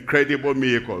have incredible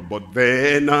miracle. But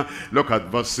then look at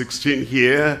verse 16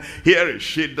 here. Here is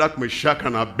Shadrach, Meshach,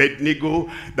 and Abednego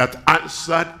that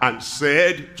answered and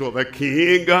said to the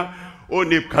king, O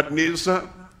Nebuchadnezzar,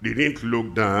 they didn't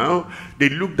look down. They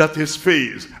looked at his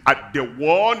face, at the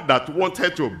one that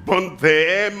wanted to burn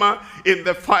them in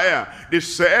the fire. They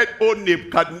said, O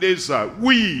Nebuchadnezzar,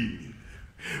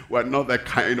 we're not the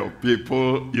kind of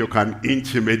people you can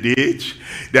intimidate.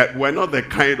 That we're not the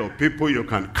kind of people you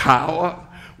can cower.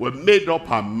 We've made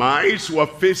up our minds, we're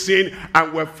facing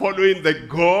and we're following the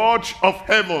God of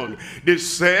heaven. They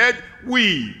said,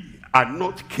 we are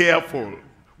not careful,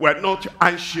 we're not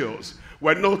anxious,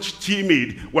 We're not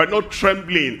timid. We're not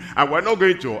trembling. And we're not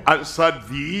going to answer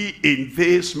thee in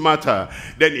this matter.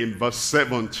 Then in verse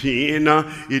 17,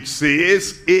 it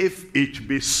says, if it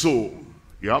be so,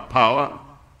 you have power.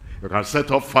 You can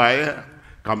set up fire.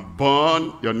 Can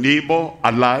burn your neighbor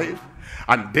alive.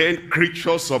 And then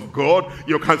creatures of God,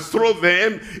 you can throw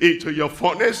them into your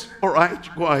furnace. All right,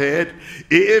 go ahead.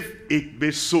 If it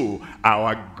be so,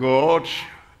 our God,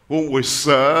 whom we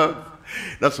serve,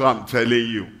 that's what I'm telling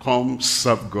you. Come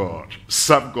serve God.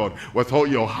 Serve God with all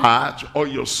your heart, all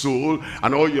your soul,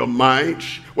 and all your mind.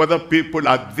 Whether people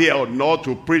are there or not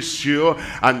to praise you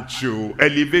and to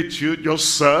elevate you,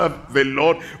 just serve the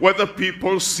Lord. Whether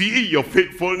people see your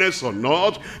faithfulness or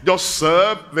not, just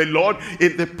serve the Lord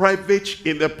in the private,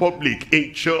 in the public,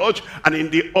 in church, and in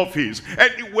the office.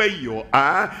 Anywhere you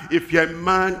are, if you're a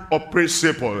man of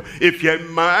principle, if you're a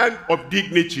man of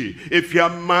dignity, if you're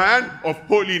a man of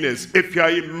holiness, if you're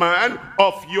a man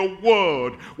of your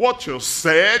word, what you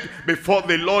said before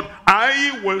the Lord,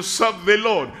 I will serve the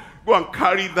Lord. Go and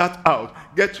carry that out.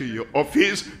 Get to your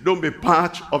office. Don't be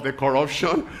part of the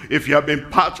corruption. If you have been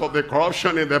part of the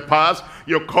corruption in the past,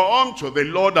 you come to the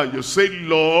Lord and you say,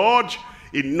 Lord,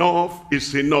 enough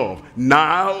is enough.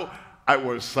 Now I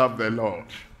will serve the Lord.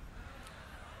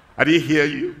 I didn't hear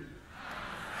you.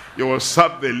 You will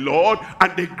serve the Lord,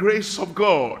 and the grace of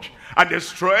God and the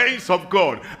strength of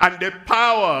God and the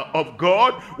power of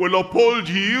God will uphold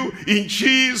you in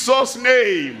Jesus'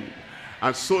 name.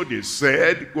 And so they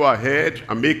said, go ahead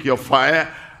and make your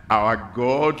fire. Our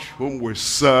God, whom we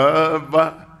serve,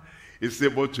 is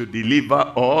able to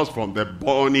deliver us from the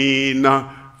burning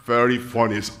fiery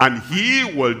furnace. And he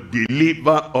will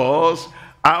deliver us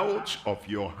out of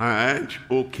your hand,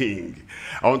 O king.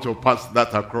 I want to pass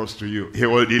that across to you. He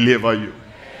will deliver you.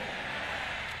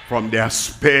 From their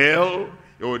spell,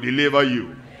 he will deliver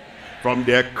you. From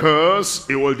their curse,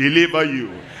 he will deliver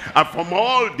you. And from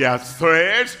all their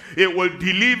threats, he will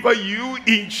deliver you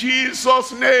in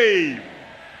Jesus' name.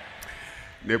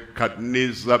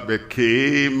 Nebuchadnezzar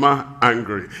became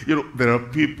angry. You know, there are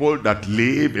people that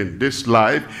live in this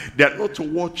life. They are not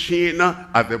watching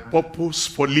at the purpose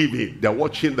for living. They are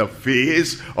watching the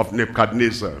face of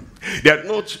Nebuchadnezzar. They are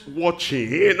not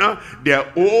watching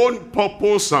their own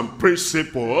purpose and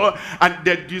principle and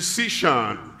their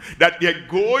decision that they're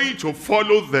going to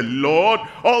follow the Lord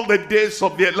all the days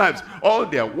of their lives. All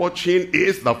they're watching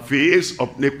is the face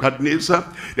of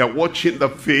Nebuchadnezzar. They're watching the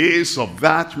face of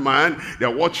that man.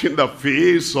 They're watching the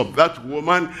face of that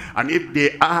woman. And if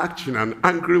they act in an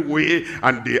angry way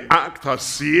and they act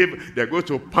as if they're going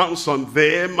to pounce on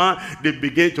them, they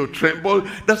begin to tremble.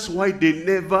 That's why they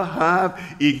never have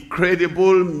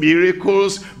incredible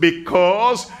miracles,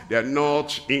 because they're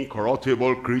not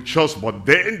incorruptible creatures. But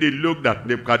then they looked at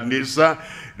Nebuchadnezzar.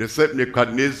 They said,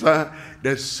 Nebuchadnezzar,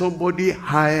 there's somebody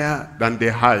higher than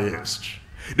the highest.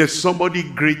 There's somebody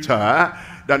greater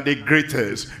than the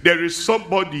greatest. There is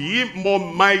somebody more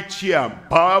mighty and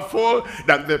powerful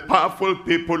than the powerful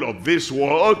people of this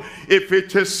world. If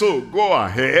it is so, go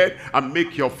ahead and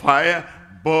make your fire,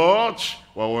 but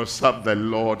we will serve the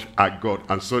Lord our God.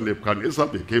 And so Nebuchadnezzar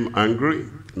became angry.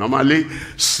 Normally,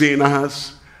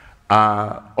 sinners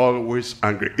are always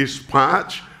angry. It's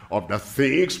part of the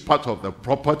things, part of the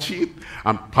property,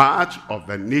 and part of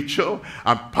the nature,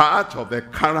 and part of the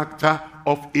character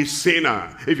of a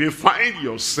sinner. If you find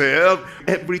yourself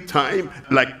every time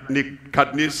like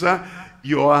Nebuchadnezzar,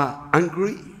 you are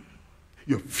angry,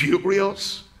 you're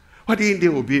furious. Why didn't they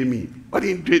obey me? Why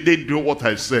didn't they do what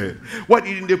I said? Why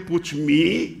didn't they put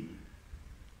me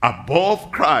above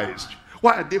Christ?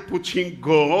 Why are they putting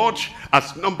God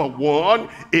as number one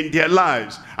in their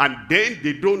lives? And then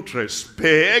they don't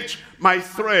respect my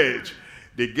threat.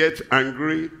 They get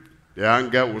angry. The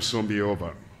anger will soon be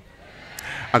over.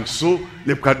 And so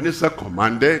Nebuchadnezzar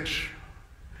commanded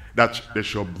that they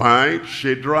should bind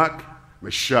Shadrach,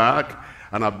 Meshach,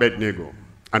 and Abednego.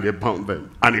 And they bound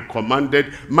them. And he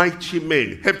commanded mighty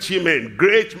men, hefty men,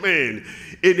 great men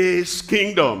in his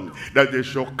kingdom, that they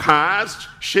should cast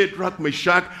Shadrach,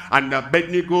 Meshach, and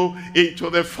Abednego into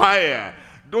the fire.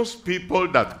 Those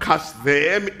people that cast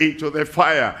them into the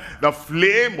fire, the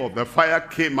flame of the fire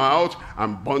came out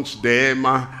and burnt them,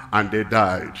 and they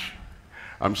died.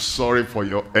 I'm sorry for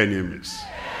your enemies.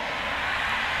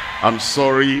 I'm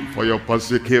sorry for your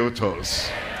persecutors.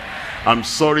 I'm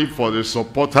sorry for the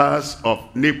supporters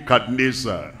of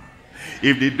Nebuchadnezzar.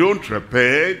 If they don't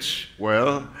repent,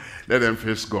 well, Let them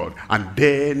face God. And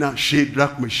then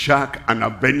Shadrach, Meshach, and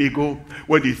Abednego,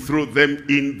 when he threw them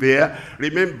in there,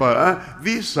 remember,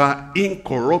 these are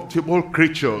incorruptible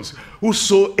creatures.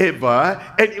 Whosoever,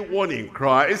 anyone in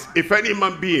Christ, if any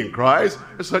man be in Christ,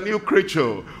 is a new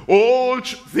creature. Old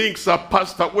things are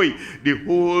passed away. The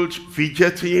old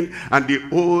fidgeting and the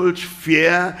old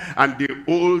fear and the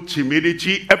old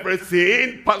timidity,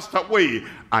 everything passed away.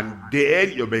 And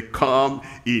then you become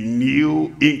a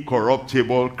new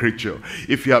incorruptible creature.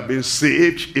 If you have been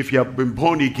saved, if you have been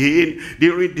born again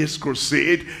during this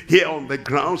crusade, here on the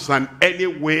grounds and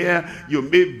anywhere you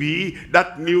may be,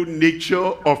 that new nature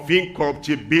of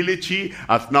incorruptibility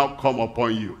has now come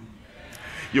upon you.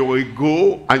 You will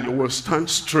go and you will stand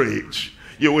straight.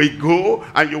 You will go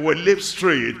and you will live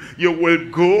straight. You will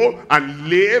go and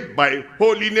live by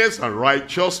holiness and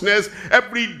righteousness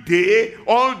every day,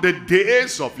 all the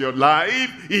days of your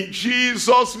life, in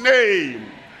Jesus' name.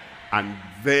 And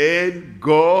then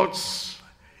God's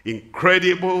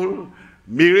incredible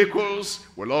miracles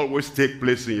will always take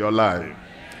place in your life.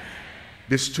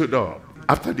 They stood up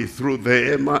after they threw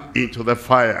them into the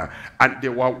fire, and they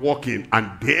were walking,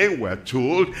 and then we're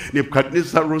told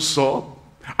Nebuchadnezzar rose up,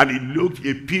 and he looked,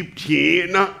 he peeped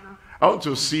in. I want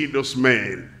to see those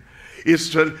men.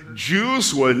 Israel,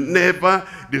 Jews will never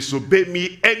disobey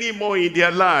me anymore in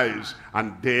their lives.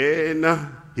 And then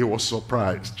he was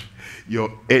surprised.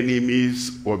 Your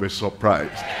enemies will be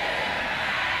surprised.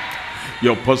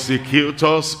 Your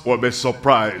persecutors will be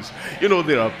surprised. You know,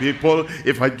 there are people,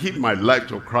 if I give my life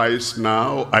to Christ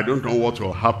now, I don't know what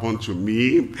will happen to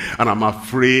me. And I'm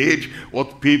afraid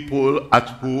what people at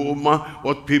home,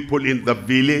 what people in the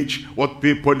village, what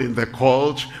people in the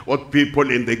cult, what people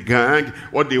in the gang,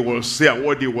 what they will say and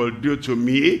what they will do to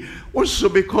me, wants to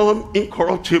become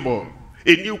incorruptible,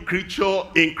 a new creature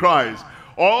in Christ.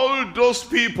 All those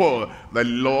people, the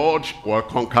Lord will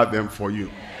conquer them for you.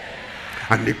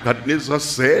 And Nebuchadnezzar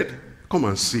said, come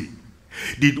and see.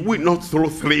 Did we not throw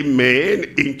 3 men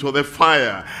into the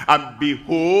fire? And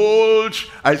behold,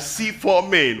 I see 4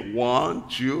 men. 1,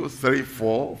 2, 3,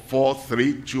 4. 4,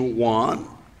 3, 2, 1.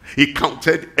 He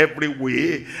counted every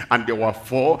way, and there were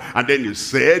 4. And then he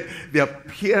said, the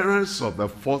appearance of the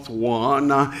 4th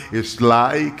one is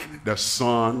like the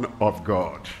Son of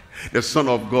God. The Son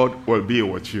of God will be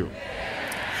with you.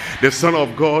 The Son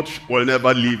of God will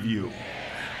never leave you.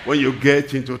 When you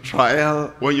get into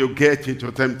trial, when you get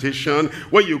into temptation,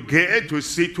 when you get to a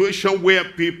situation where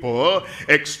people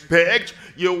expect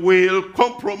you will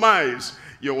compromise,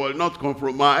 you will not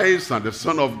compromise, and the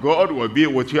Son of God will be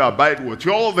with you, abide with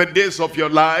you all the days of your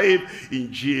life,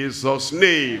 in Jesus'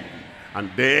 name. And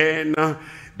then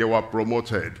they were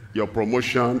promoted. Your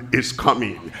promotion is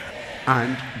coming.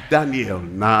 And Daniel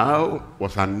now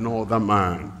was another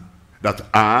man that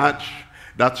had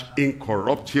that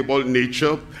incorruptible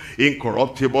nature,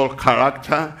 incorruptible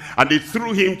character, and they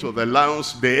threw him to the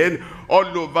lions' den.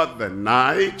 All over the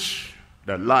night,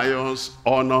 the lions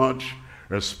honored,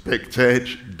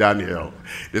 respected Daniel.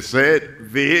 They said,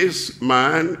 this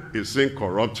man is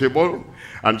incorruptible,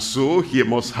 and so he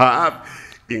must have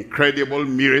incredible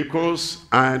miracles,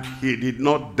 and he did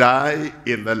not die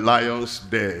in the lions'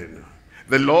 den.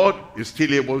 The Lord is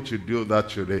still able to do that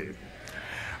today.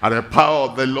 And the power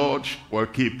of the Lord will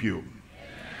keep you.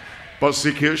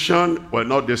 Persecution will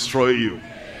not destroy you.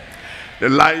 The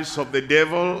lies of the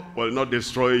devil will not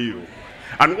destroy you.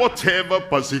 And whatever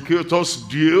persecutors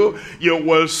do, you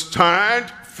will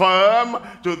stand firm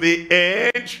to the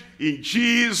end in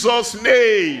Jesus'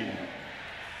 name.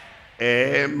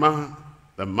 The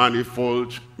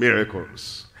manifold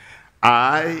miracles.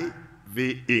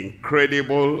 The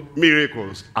incredible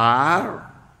miracles are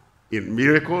in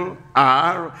miracle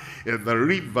are in the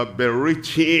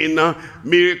reverberating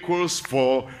miracles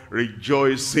for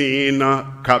rejoicing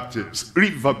captives.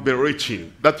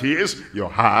 Reverberating, that is, you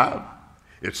have,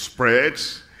 it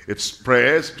spreads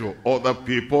to other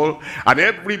people, and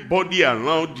everybody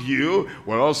around you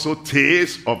will also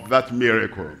taste of that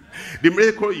miracle. The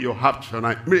miracle you have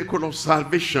tonight, miracle of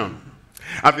salvation,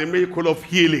 and the miracle of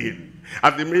healing,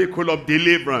 and the miracle of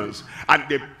deliverance, and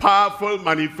the powerful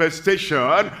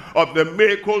manifestation of the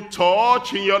miracle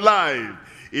touch in your life.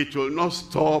 It will not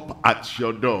stop at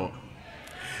your door.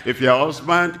 If you're a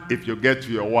husband, if you get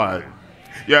to your wife.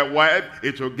 You're a wife,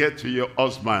 it will get to your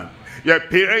husband. You're a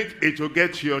parent, it will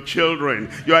get to your children.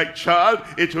 You're a child,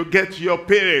 it will get to your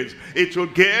parents. It will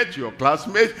get to your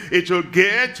classmates. It will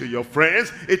get to your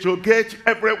friends. It will get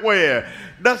everywhere.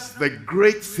 That's the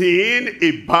great thing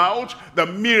about the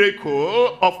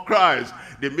miracle of Christ.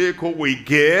 The miracle we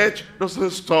get doesn't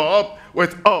stop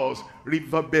with us,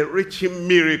 reverberating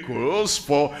miracles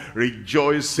for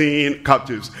rejoicing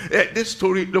captives. This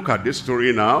story, look at this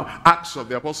story now. Acts of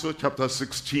the Apostles chapter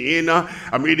 16.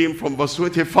 I'm reading from verse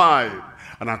 25.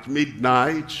 And at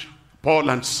midnight, Paul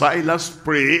and Silas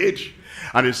prayed,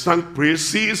 and they sang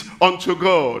praises unto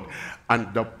God.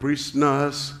 And the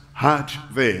prisoners heard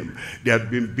them. They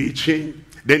had been beaten.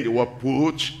 Then they were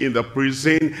put in the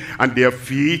prison, and their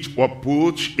feet were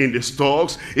put in the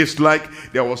stocks. It's like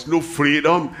there was no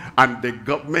freedom, and the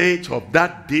government of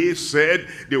that day said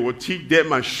they would teach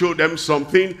them and show them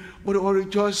something, but they were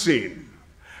rejoicing.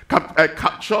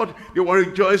 Captured, they were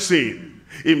rejoicing.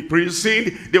 In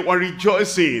prison, they were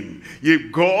rejoicing.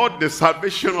 If God, the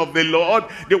salvation of the Lord,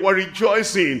 they were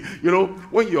rejoicing. You know,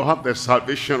 when you have the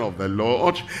salvation of the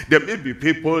Lord, there may be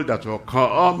people that will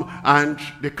come and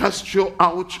they cast you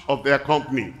out of their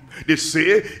company. They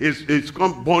say, it's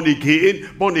come born again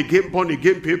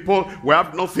people. We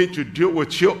have nothing to do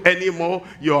with you anymore.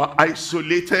 You are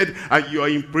isolated, and you are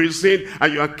in prison,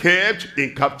 and you are kept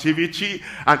in captivity.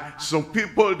 And some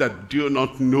people that do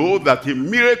not know that a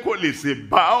miracle is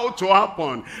about to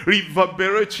happen,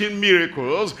 reverberating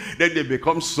miracles, then they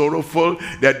become sorrowful,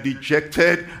 they're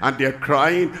dejected, and they're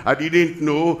crying, I didn't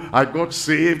know, I got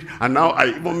saved, and now I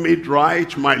even made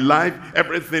right my life,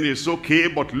 everything is okay,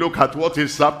 but look at what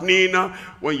is happening.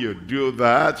 When you do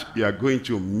that, you are going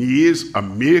to miss a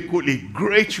miracle, a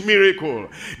great miracle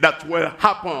that will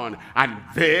happen, and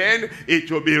then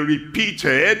it will be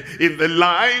repeated in the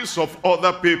lives of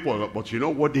other people. But you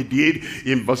know what they did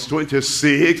in verse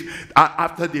 26?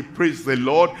 After they praised the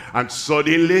Lord, and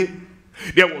suddenly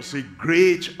there was a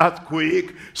great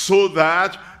earthquake, so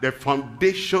that the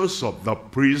foundations of the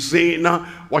prison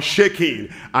were shaking.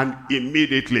 And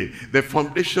immediately, the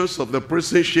foundations of the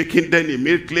prison shaking, then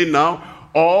immediately now,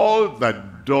 all the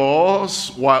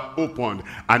doors were opened,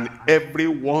 and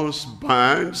everyone's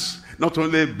bands, not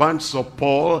only bands of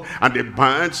Paul and the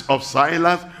bands of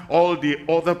Silas, all the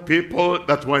other people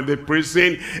that were in the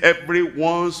prison,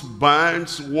 everyone's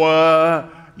bands were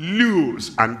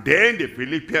loose. And then the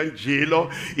Philippian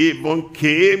jailer even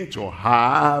came to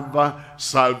have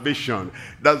salvation.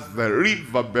 That's the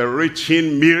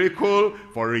reverberating miracle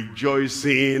for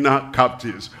rejoicing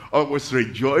captives. Always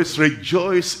rejoice,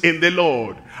 rejoice in the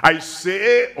Lord. I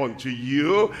say unto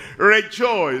you,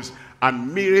 rejoice,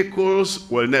 and miracles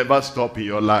will never stop in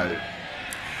your life.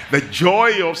 The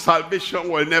joy of salvation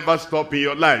will never stop in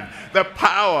your life. The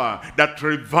power that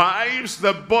revives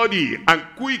the body and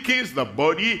quickens the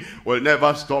body will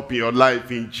never stop in your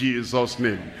life, in Jesus'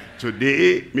 name.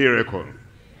 Today, miracle.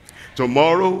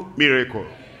 Tomorrow, miracle.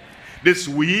 This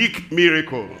week,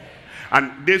 miracle.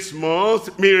 And this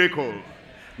month, miracle.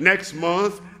 Next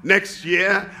month, next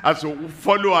year, as you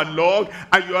follow along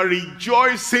and you are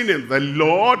rejoicing in the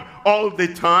Lord all the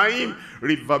time,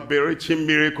 reverberating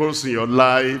miracles in your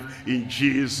life, in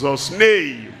Jesus'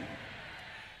 name.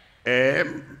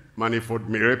 M, manifold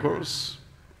miracles.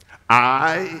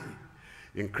 I,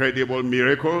 incredible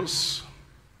miracles.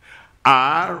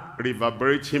 R,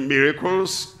 reverberating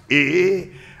miracles.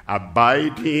 A,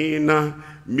 abiding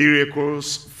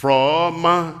miracles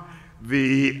from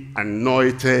the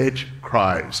anointed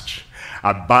Christ.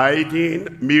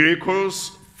 Abiding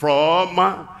miracles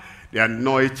from the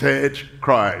anointed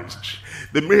Christ.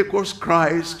 The miracles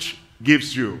Christ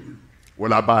gives you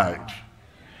will abide.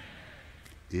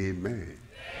 Amen.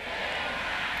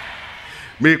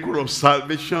 Miracle of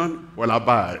salvation will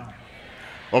abide.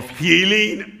 Of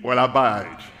healing will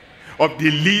abide. Of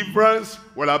deliverance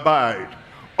will abide.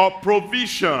 Of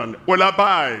provision will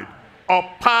abide. Of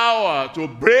power to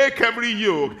break every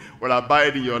yoke will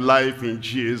abide in your life, in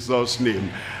Jesus'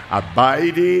 name.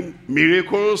 Abiding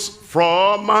miracles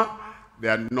from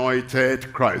the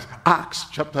anointed Christ. Acts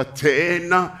chapter 10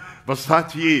 verse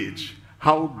 38.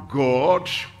 How God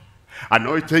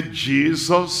anointed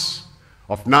Jesus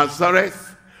of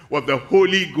Nazareth with the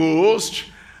Holy Ghost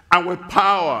and with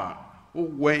power, who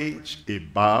went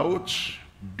about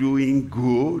doing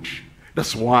good.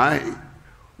 That's why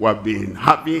we've been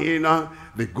having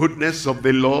the goodness of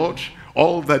the Lord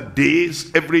all the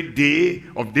days, every day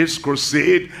of this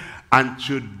crusade. And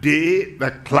today,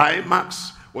 the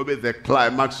climax will be the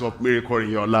climax of miracle in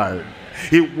your life.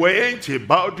 He went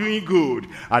about doing good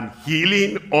and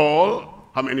healing all,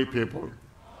 how many people?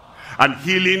 And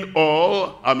healing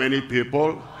all, how many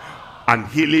people? And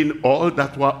healing all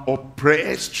that were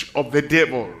oppressed of the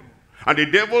devil. And the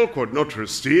devil could not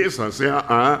resist and say,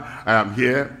 I am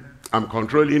here. I'm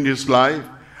controlling this life.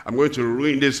 I'm going to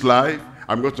ruin this life.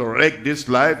 I'm going to wreck this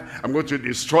life. I'm going to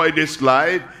destroy this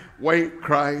life. When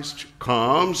Christ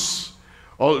comes,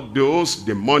 all those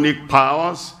demonic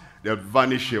powers, they'll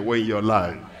vanish away in your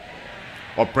life.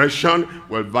 Oppression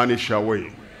will vanish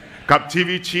away.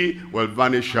 Captivity will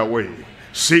vanish away.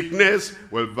 Sickness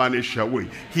will vanish away.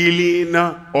 Healing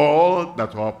all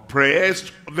that were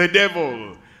oppressed of the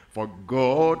devil. For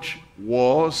God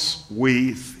was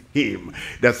with him.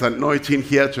 There's anointing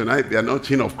here tonight, the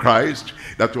anointing of Christ,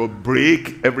 that will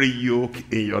break every yoke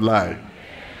in your life.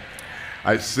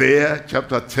 Isaiah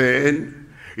chapter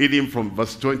 10, reading from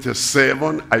verse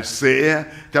 27. Isaiah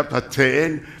chapter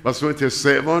 10, verse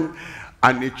 27.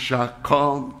 And it shall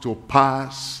come to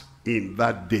pass in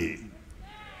that day.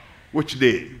 Which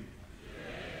day?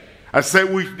 I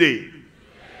said which day?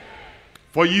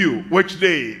 For you, which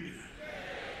day?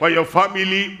 For your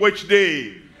family, which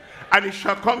day? And it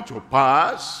shall come to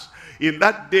pass in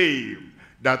that day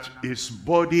that his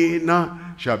burden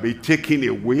shall be taken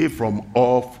away from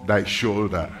off thy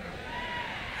shoulder,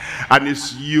 and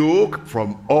his yoke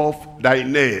from off thy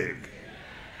neck.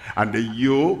 And the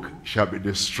yoke shall be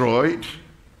destroyed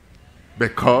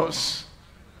because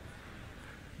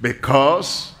of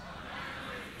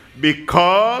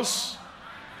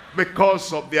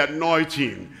the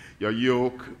anointing. Your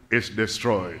yoke is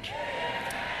destroyed.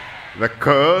 The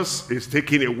curse is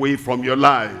taken away from your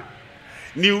life.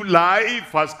 New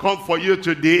life has come for you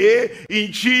today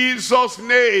in Jesus'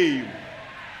 name.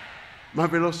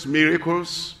 Marvelous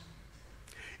miracles,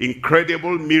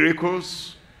 incredible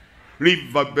miracles,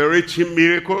 reverberating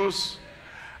miracles,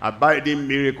 abiding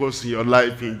miracles in your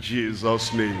life in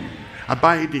Jesus' name.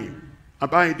 Abiding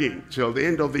till the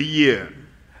end of the year.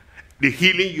 The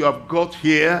healing you have got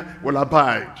here will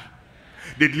abide.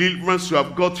 The deliverance you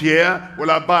have got here will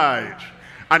abide.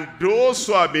 And those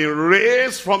who have been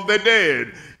raised from the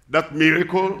dead, that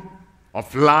miracle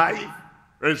of life,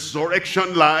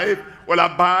 resurrection life, will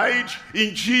abide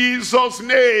in Jesus'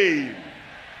 name.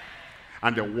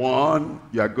 And the one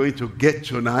you are going to get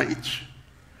tonight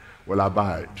will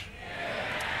abide.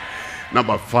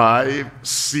 Number 5,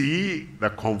 see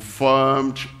the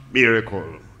confirmed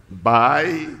miracle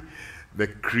by the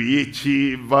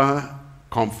creative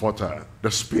comforter,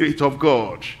 the Spirit of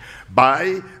God,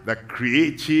 by the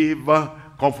creative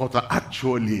comforter.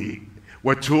 Actually,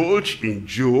 we're told in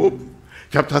Job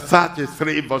chapter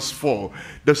 33 verse 4,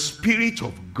 the Spirit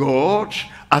of God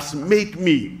has made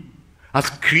me, has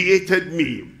created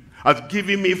me, has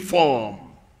given me form,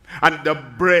 and the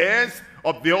breath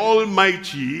of the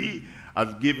Almighty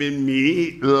has given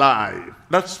me life.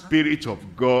 That Spirit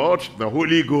of God, the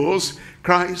Holy Ghost,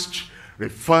 Christ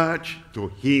referred to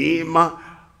him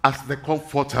as the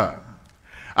comforter.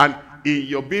 And in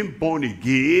your being born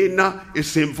again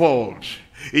is involved.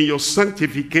 In your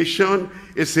sanctification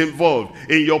is involved.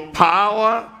 In your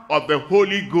power of the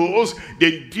Holy Ghost,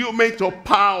 the endowment of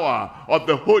power of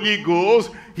the Holy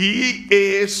Ghost, he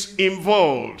is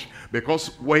involved.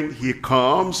 Because when he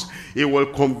comes, he will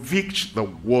convict the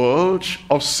world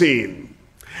of sin.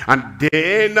 And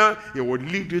then he will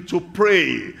lead you to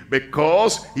pray,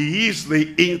 because he is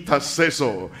the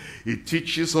intercessor. He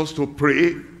teaches us to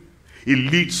pray. He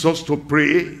leads us to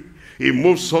pray. He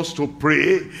moves us to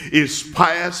pray. He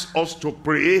inspires us to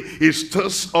pray. He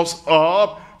stirs us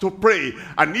up to pray.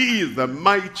 And he is the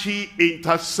mighty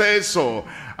intercessor.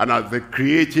 And as the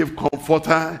creative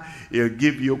comforter, he'll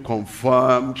give you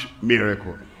confirmed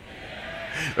miracle.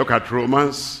 Look at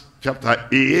Romans chapter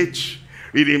 8,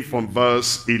 reading from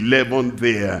verse 11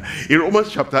 there. In Romans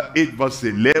chapter 8 verse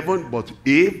 11, but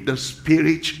if the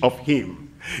Spirit of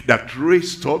him that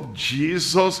raised up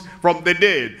Jesus from the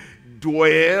dead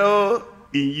dwell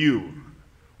in you.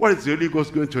 Where is the Holy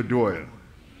Ghost going to dwell?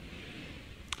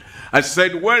 I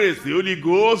said, where is the Holy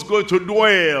Ghost going to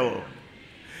dwell?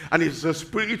 And it's the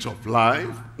Spirit of life,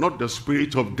 not the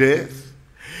spirit of death.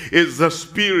 It's the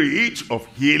Spirit of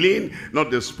healing,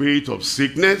 not the spirit of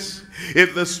sickness.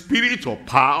 It's the Spirit of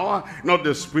power, not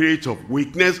the spirit of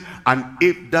weakness. And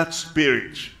if that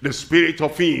Spirit, the Spirit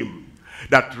of him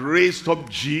that raised up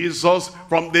Jesus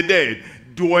from the dead,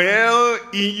 dwell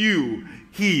in you,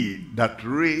 he that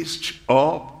raised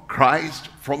up Christ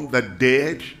from the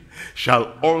dead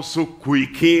shall also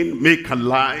quicken, make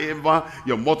alive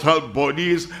your mortal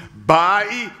bodies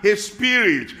by his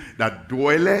Spirit that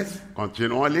dwelleth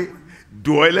continually,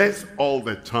 dwelleth all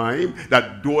the time,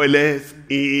 that dwelleth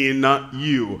in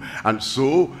you. And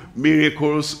so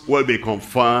miracles will be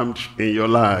confirmed in your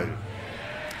life.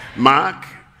 Mark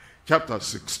chapter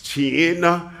 16,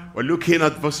 we're looking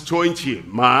at verse 20.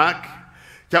 Mark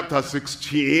Chapter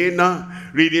 16,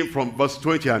 reading from verse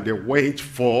 20, and they went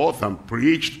forth and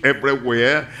preached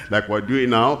everywhere, like we're doing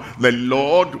now, the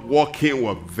Lord walking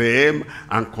with them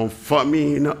and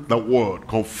confirming the word,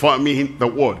 confirming the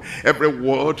word. Every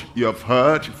word you have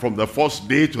heard from the first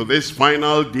day to this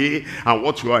final day, and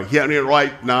what you are hearing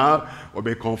right now, will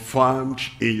be confirmed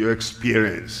in your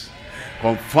experience.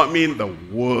 Confirming the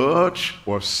word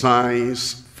with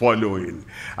signs following.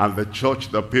 And the church,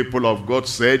 the people of God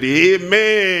said,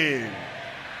 Amen.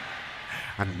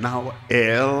 And now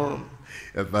L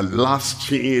is the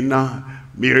lasting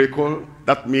miracle.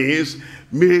 That means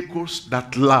miracles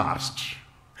that last.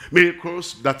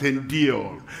 Miracles that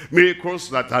endure.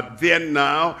 Miracles that are there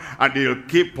now, and they'll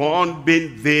keep on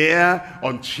being there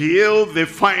until the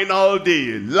final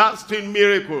day. Lasting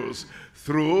miracles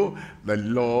through the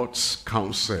Lord's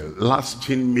counsel.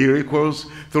 Lasting miracles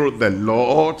through the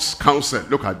Lord's counsel.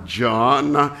 Look at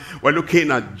John. We're looking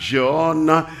at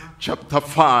John chapter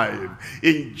 5.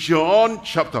 In John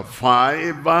chapter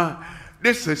 5,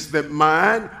 this is the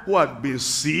man who had been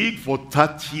sick for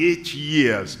 38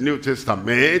 years. New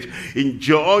Testament. In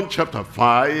John chapter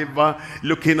 5,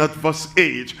 looking at verse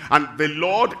 8. And the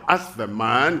Lord asked the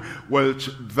man, wilt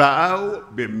thou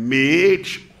be made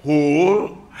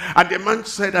whole? And the man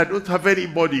said, I don't have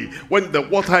anybody when the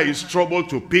water is troubled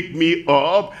to pick me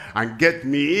up and get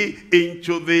me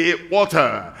into the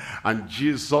water. And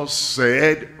Jesus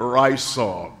said, rise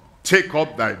up, take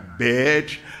up thy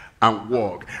bed and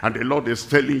walk. And the Lord is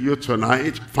telling you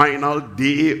tonight, final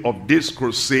day of this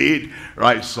crusade,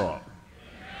 rise up.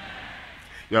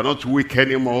 You are not weak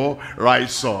anymore,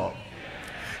 rise up.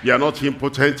 You are not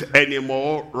impotent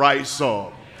anymore, rise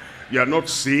up. You are not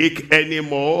sick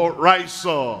anymore, rise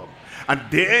up. And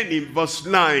then in verse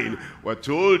 9, we're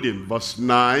told in verse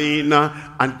 9,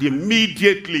 and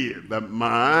immediately the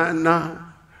man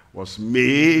was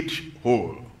made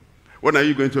whole. When are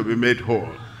you going to be made whole?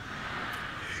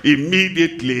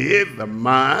 Immediately the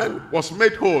man was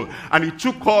made whole, and he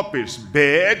took up his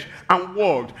bed and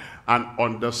walked. And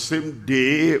on the same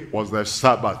day was the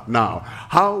Sabbath. Now,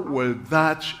 how will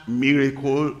that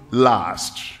miracle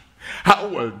last? How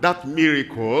will that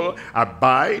miracle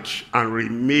abide and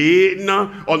remain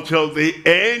until the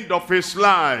end of his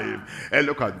life? And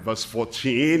look at verse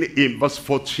 14. In verse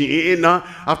 14,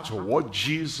 afterward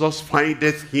Jesus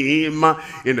findeth him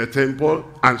in the temple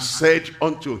and said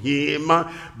unto him,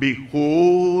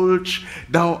 behold,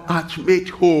 thou art made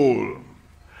whole.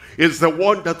 It's the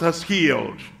one that has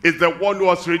healed. It's the one who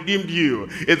has redeemed you.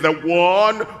 It's the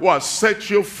one who has set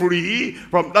you free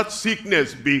from that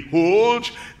sickness. Behold,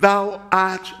 thou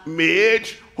art made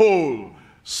whole.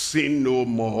 Sin no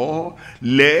more,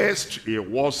 lest a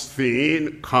worse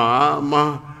thing come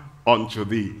unto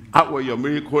thee. How will your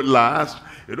miracle last?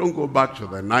 You don't go back to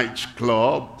the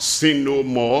nightclub, sin no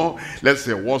more, lest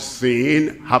a worse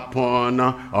thing happen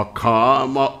or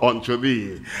come unto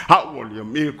thee. How will your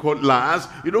miracle last?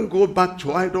 You don't go back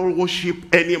to idol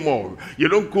worship anymore. You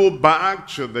don't go back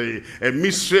to the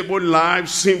miserable life,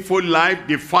 sinful life,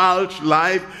 defiled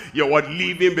life you were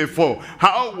living before.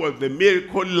 How will the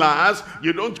miracle last?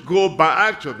 You don't go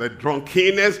back to the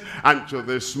drunkenness and to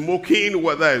the smoking,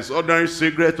 whether it's ordinary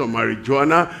cigarette or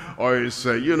marijuana, or it's,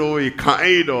 a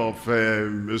kind of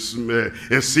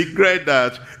a cigarette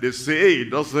that they say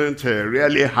it doesn't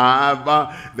really have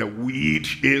the weed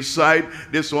inside.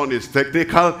 This one is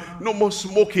technical. No more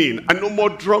smoking and no more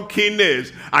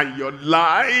drunkenness. And your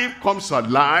life comes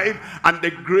alive, and the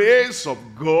grace of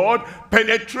God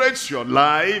penetrates your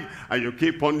life, and you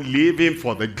keep on living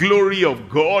for the glory of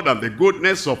God and the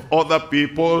goodness of other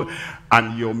people,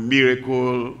 and your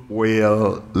miracle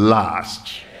will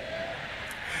last.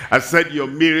 I said your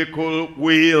miracle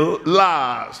will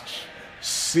last.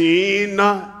 Sin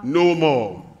no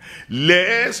more,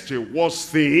 lest a worse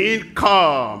thing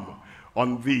come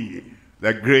on thee.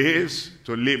 The grace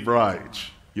to live right,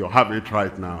 you have it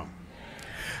right now.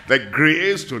 The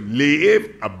grace to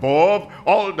live above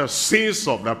all the sins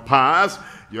of the past,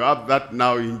 you have that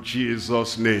now in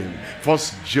Jesus' name. 1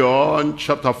 John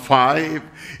chapter 5.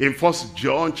 In 1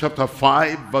 John chapter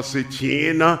 5 verse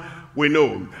 18, we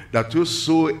know that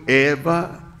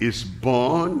whosoever is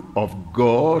born of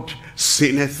God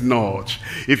sinneth not.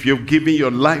 If you've given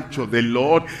your life to the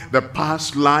Lord, the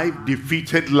past life,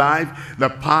 defeated life, the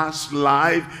past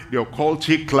life, the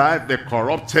occultic life, the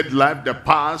corrupted life, the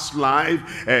past life,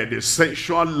 the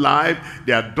sensual life,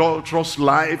 the adulterous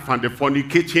life, and the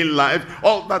fornicating life,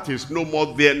 all that is no more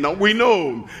there now. We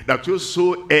know that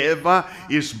whosoever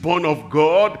is born of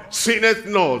God sinneth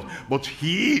not, but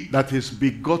he that is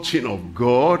begotten of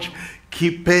God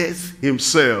keepeth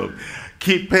himself.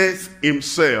 keepeth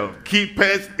himself,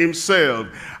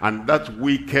 and that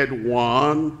wicked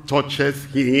one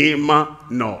toucheth him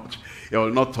not. He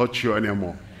will not touch you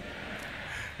anymore.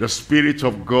 The Spirit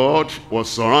of God will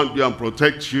surround you and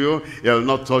protect you. He will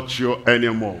not touch you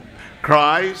anymore.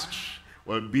 Christ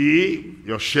will be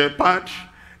your shepherd.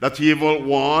 That evil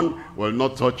one will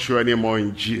not touch you anymore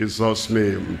in Jesus'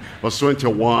 name. Verse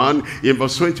 21, in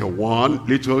verse 21,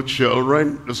 little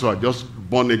children, those who are just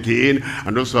born again,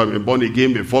 and those who have been born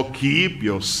again before, keep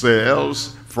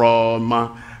yourselves from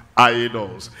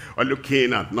idols. We're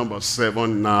looking at number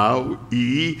 7 now.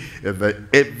 The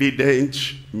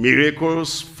evident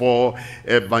miracles for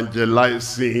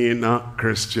evangelizing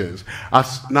Christians.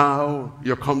 As now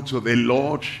you come to the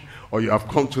Lord, or you have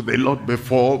come to the Lord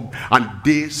before, and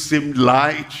this same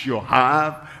light you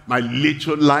have, my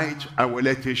little light, I will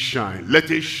let it shine. Let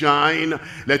it shine,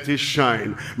 let it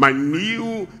shine. My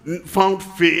new found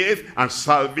faith and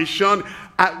salvation,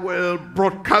 I will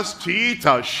broadcast it,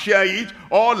 I'll share it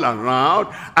all around.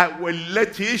 I will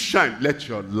let it shine. Let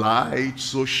your light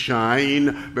so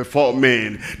shine before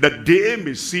men, that they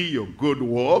may see your good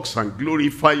works and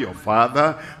glorify your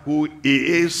Father who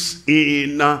is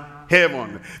in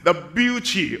heaven. The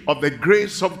beauty of the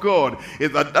grace of God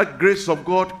is that that grace of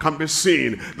God can be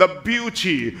seen. The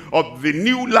beauty of the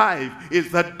new life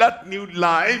is that that new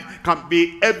life can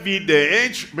be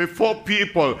evident before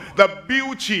people. The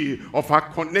beauty of our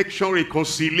connection,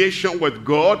 reconciliation with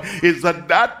God is that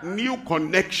that new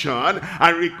connection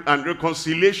and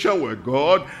reconciliation with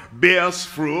God bears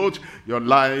fruit. Your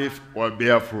life will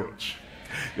bear fruit.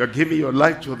 You're giving your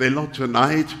life to the Lord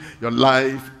tonight, your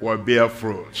life will bear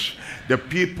fruit. The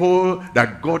people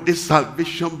that got this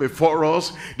salvation before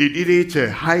us, they didn't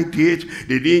hide it.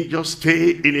 They didn't just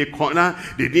stay in a corner.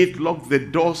 They didn't lock the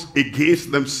doors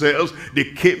against themselves. They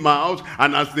came out,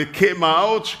 and as they came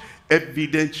out,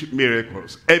 evident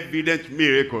miracles. Evident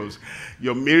miracles.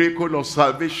 Your miracle of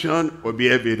salvation will be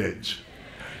evident.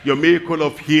 Your miracle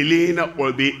of healing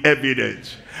will be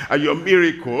evident. And your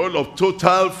miracle of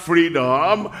total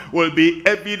freedom will be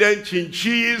evident in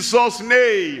Jesus'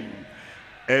 name.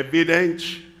 Evident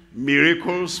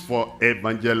miracles for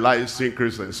evangelizing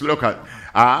Christians. Look at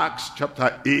Acts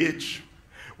chapter 8.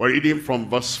 We're reading from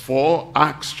verse 4.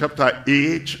 Acts chapter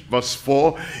 8 verse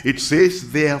 4. It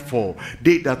says, therefore,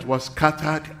 they that were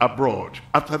scattered abroad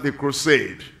after the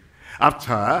crusade,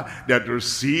 after they had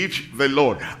received the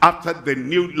Lord, after the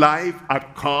new life had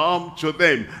come to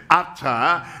them,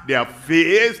 after their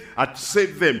faith had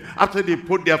saved them, after they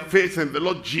put their faith in the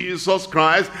Lord Jesus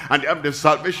Christ and they have the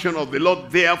salvation of the Lord,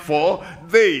 therefore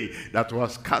they that were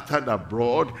scattered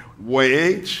abroad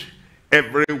went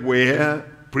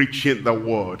everywhere preaching the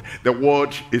word. The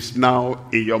word is now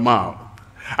in your mouth.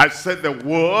 I said the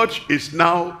word is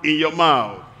now in your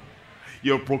mouth.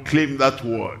 You'll proclaim that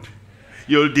word.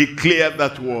 You'll declare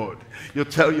that word. You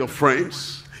tell your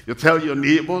friends, you tell your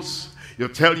neighbors, you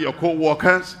tell your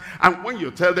co-workers, and when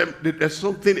you tell them, there's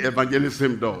something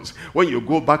evangelism does. When you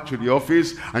go back to the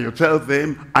office and you tell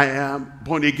them, I am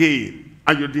born again,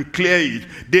 and you declare it,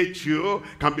 they too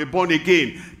can be born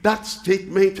again. That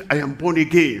statement, I am born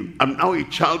again, I'm now a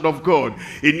child of God,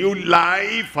 a new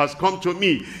life has come to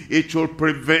me, it will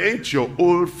prevent your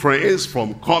old friends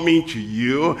from coming to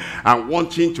you and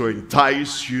wanting to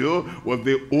entice you with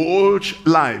the old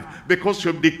life, because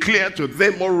you've declared to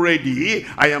them already,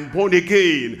 I am born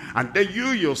again. And then you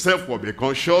yourself will be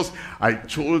conscious, I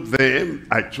told them,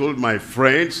 I told my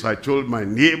friends, I told my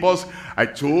neighbors, I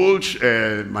told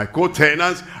my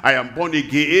co-tenants, I am born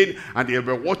again, and they'll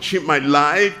be watching my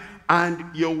life, and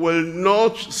you will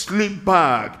not slip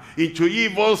back into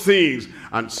evil things.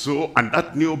 And so, and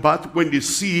that new birth, when they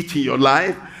see it in your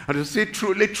life, and they say,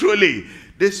 truly, truly,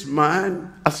 this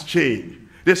man has changed.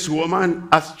 This woman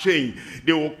has changed.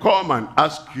 They will come and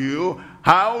ask you,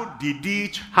 how did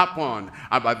it happen?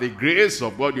 And by the grace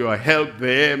of God, you will help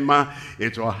them.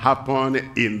 It will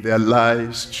happen in their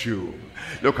lives too.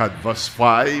 Look at verse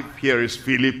 5. Here is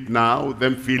Philip now.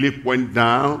 Then Philip went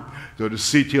down to the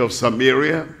city of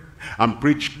Samaria and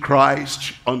preached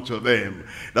Christ unto them.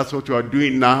 That's what you are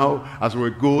doing now as we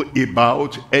go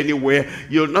about anywhere.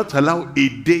 You'll not allow a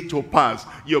day to pass.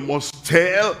 You must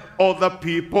tell other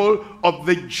people of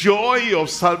the joy of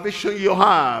salvation you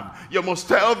have. You must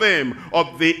tell them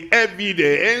of the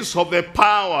evidence of the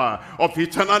power of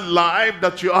eternal life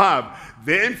that you have.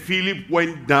 Then Philip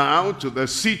went down to the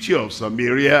city of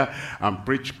Samaria and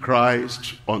preached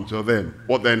Christ unto them.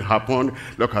 What then happened?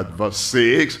 Look at verse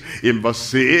 6. In verse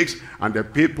 6, and the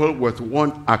people with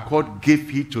one accord gave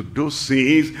heed to those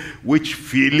things which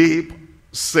Philip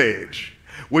said,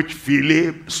 which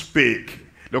Philip spake.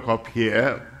 Look up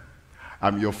here.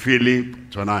 I'm your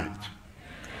Philip tonight.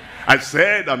 I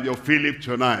said, I'm your Philip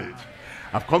tonight.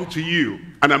 I've come to you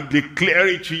and I'm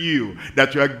declaring to you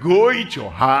that you are going to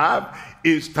have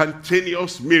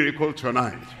instantaneous miracle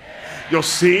tonight. Your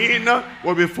sin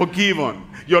will be forgiven.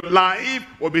 Your life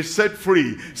will be set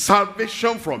free.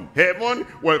 Salvation from heaven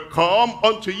will come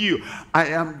unto you. I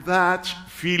am that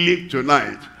Philip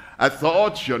tonight. I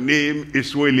thought your name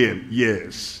is William.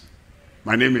 Yes,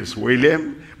 my name is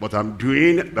William, but I'm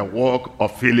doing the work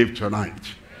of Philip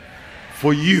tonight.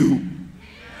 For you.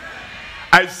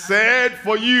 I said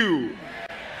for you.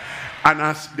 And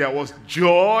as there was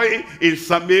joy in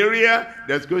Samaria,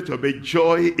 there's going to be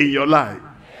joy in your life.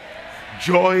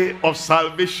 Joy of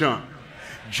salvation.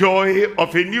 Joy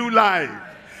of a new life.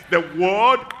 The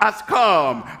word has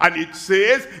come, and it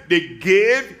says they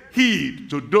gave heed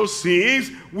to those things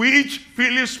which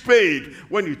Philip spake.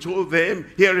 When he told them,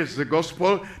 here is the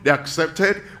gospel, they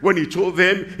accepted. When he told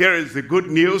them, here is the good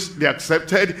news, they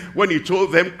accepted. When he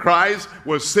told them, Christ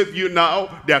will save you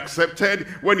now, they accepted.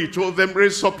 When he told them,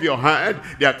 raise up your hand,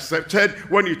 they accepted.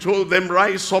 When he told them,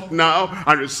 rise up now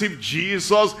and receive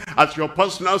Jesus as your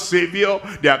personal savior,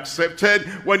 they accepted.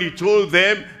 When he told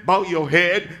them, bow your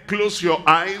head, close your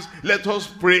eyes, let us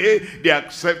pray, they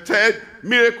accepted.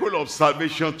 Miracle of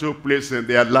salvation took place in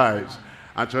their lives.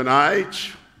 And tonight,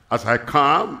 as I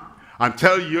come and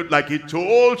tell you, like he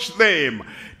told them,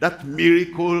 that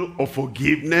miracle of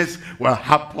forgiveness will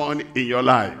happen in your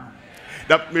life.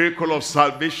 That miracle of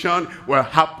salvation will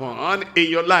happen in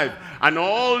your life. And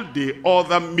all the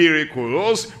other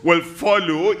miracles will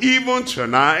follow even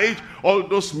tonight. All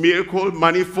those miracles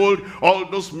manifold, all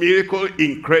those miracles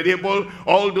incredible,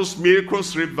 all those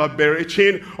miracles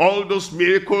reverberating, all those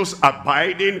miracles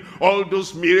abiding, all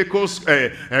those miracles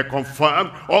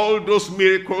confirmed, all those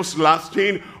miracles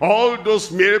lasting, all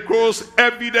those miracles,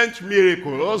 evident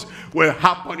miracles will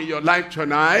happen in your life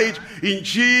tonight in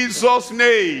Jesus'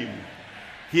 name.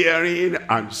 Hearing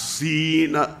and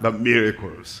seeing the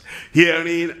miracles.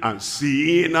 Hearing and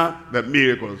seeing the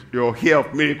miracles. You'll hear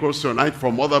of miracles tonight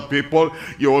from other people.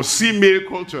 You'll see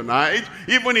miracles tonight,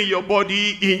 even in your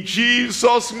body, in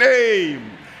Jesus' name.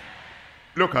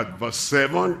 Look at verse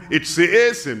 7. It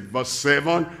says in verse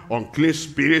 7, unclean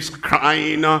spirits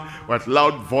crying with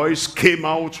loud voice came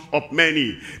out of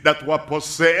many that were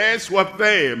possessed with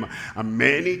them, and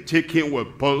many taken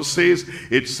with pulses.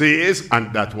 It says,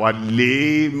 and that were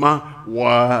lame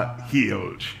were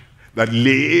healed. The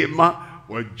lame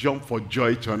will jump for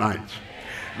joy tonight.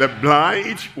 The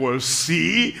blind will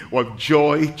see with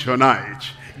joy tonight.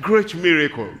 Great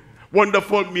miracle.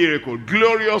 Wonderful miracle,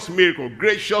 glorious miracle,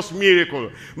 gracious miracle,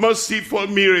 merciful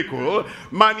miracle,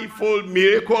 manifold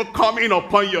miracle coming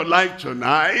upon your life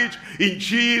tonight in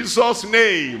Jesus'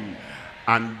 name.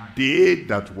 And they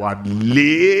that were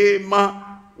lame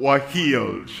were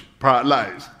healed.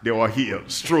 Paralyzed, they were healed.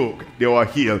 Stroke, they were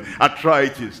healed.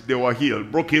 Arthritis, they were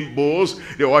healed. Broken bones,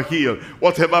 they were healed.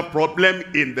 Whatever problem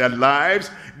in their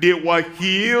lives, they were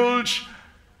healed.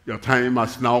 Your time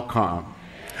has now come.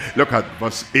 Look at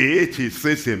verse 8. It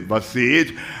says in verse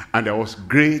 8, and there was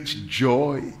great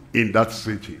joy in that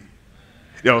city.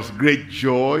 There was great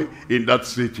joy in that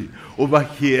city. Over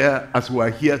here, as we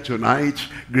are here tonight,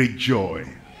 great joy.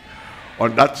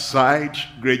 On that side,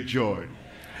 great joy.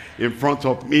 In front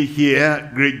of me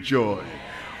here, great joy.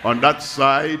 On that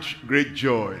side, great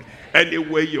joy.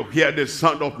 Anywhere you hear the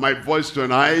sound of my voice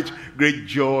tonight, great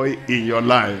joy in your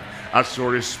life. As you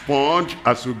respond,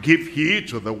 as you give heed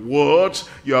to the words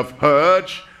you have heard,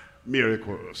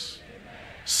 miracles,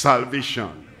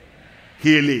 salvation,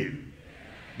 healing,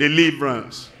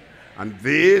 deliverance. And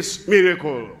this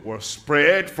miracle will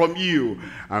spread from you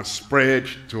and spread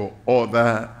to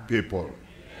other people.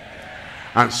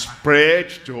 And spread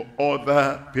to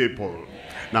other people.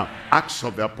 Now, Acts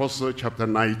of the Apostles chapter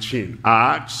 19.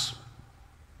 Acts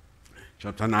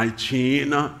chapter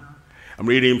 19. I'm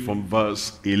reading from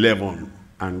verse 11.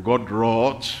 And God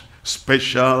wrought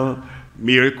special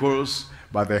miracles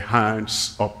by the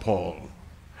hands of Paul.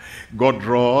 God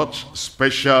wrought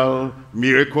special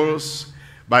miracles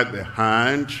by the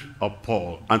hand of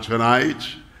Paul. And tonight,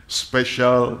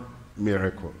 special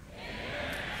miracle.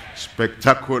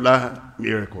 Spectacular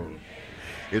miracle.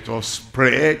 It will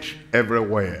spread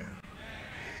everywhere.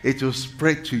 It will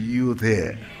spread to you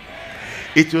there.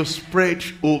 It will spread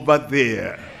over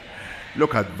there.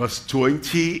 Look at verse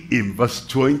 20. In verse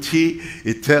 20,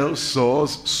 it tells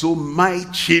us, so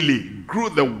mightily grew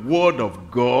the word of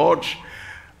God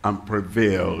and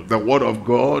prevailed. The word of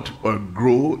God will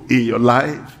grow in your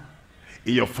life,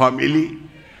 in your family,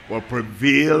 will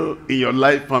prevail in your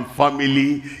life and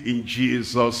family in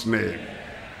Jesus' name.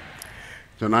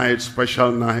 Tonight,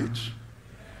 special night,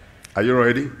 Are you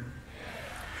ready?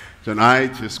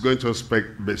 Tonight is going to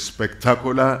be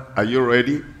spectacular. Are you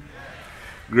ready?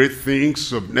 Great things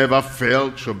you've never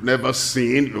felt, you've never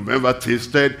seen, you've never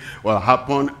tasted will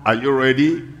happen. Are you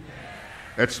ready?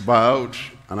 It's bowed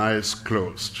and eyes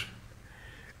closed.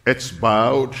 It's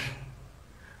bowed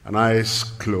and eyes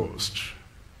closed.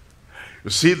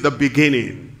 You see, the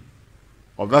beginning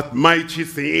of that mighty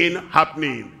thing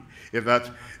happening is that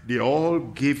they all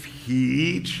give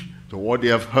heed to what they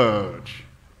have heard.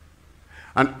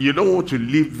 And you don't want to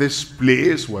leave this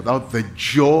place without the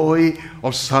joy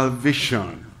of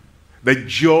salvation, the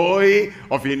joy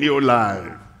of a new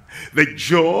life, the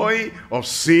joy of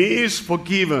sins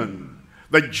forgiven,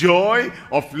 the joy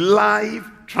of life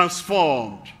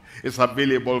transformed is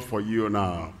available for you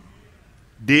now.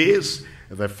 This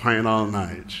is the final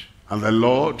night, and the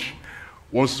Lord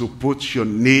wants to put your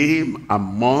name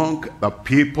among the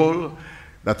people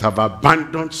that have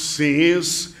abandoned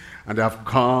sins and have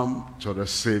come to the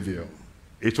Savior.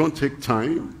 It won't take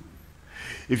time.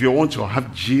 If you want to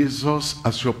have Jesus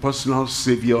as your personal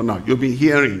Savior now, you've been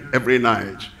hearing every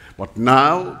night, but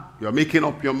now you're making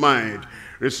up your mind.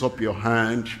 Raise up your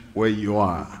hand where you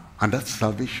are, and that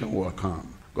salvation will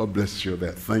come. God bless you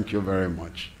there. Thank you very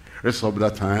much. Raise up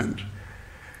that hand.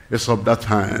 Raise up that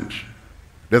hand.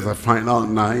 There's a final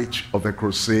night of the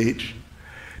crusade.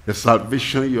 The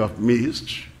salvation you have missed,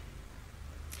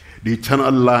 the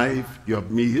eternal life you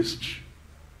have missed,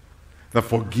 the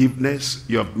forgiveness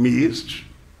you have missed,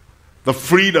 the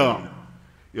freedom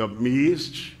you have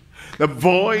missed, the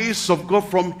voice of God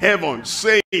from heaven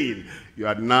saying, you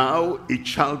are now a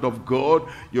child of God.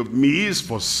 You've missed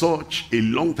for such a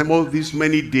long time, all these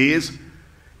many days.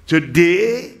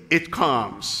 Today it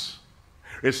comes.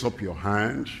 Raise up your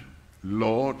hand.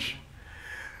 Lord,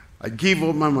 I give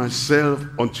over myself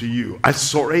unto you. I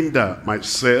surrender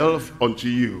myself unto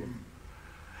you.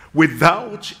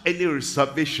 Without any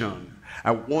reservation,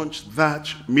 I want that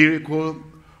miracle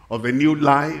of a new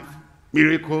life,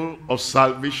 miracle of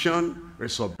salvation.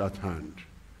 Raise up that hand.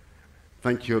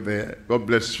 Thank you there. God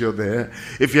bless you there.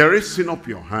 If you're raising up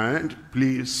your hand,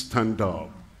 please stand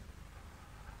up.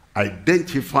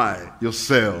 Identify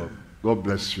yourself. God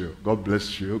bless you. God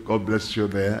bless you. God bless you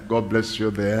there. God bless you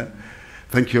there.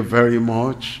 Thank you very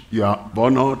much. You have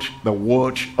honored the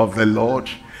word of the Lord,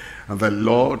 and the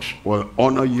Lord will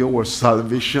honor you with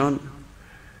salvation.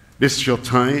 This is your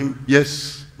time.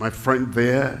 Yes, my friend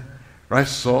there.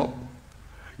 Rise up.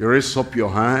 You raise up your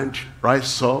hand.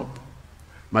 Rise up.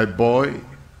 My boy,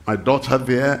 my daughter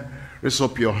there. Raise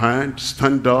up your hand.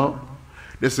 Stand up.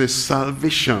 This is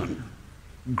salvation.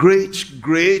 Great,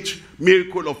 great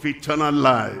miracle of eternal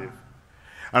life.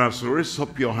 And as you raise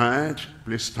up your hand,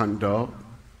 please stand up.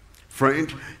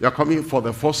 Friend, you're coming for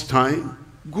the first time.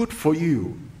 Good for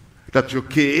you that you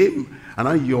came and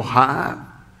now you have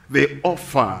the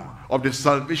offer of the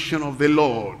salvation of the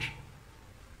Lord.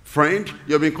 Friend,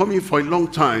 you've been coming for a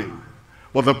long time,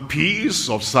 but the peace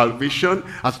of salvation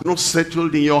has not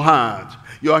settled in your heart.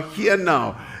 You are here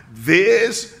now.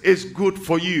 This is good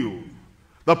for you.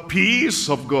 The peace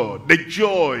of God, the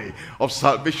joy of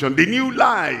salvation, the new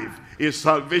life is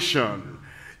salvation.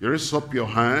 You raise up your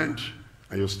hand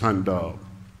and you stand up.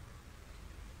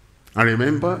 And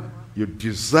remember, you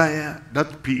desire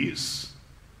that peace.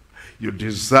 You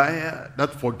desire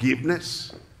that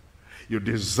forgiveness. You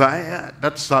desire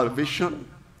that salvation.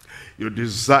 You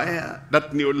desire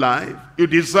that new life. You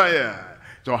desire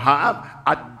to have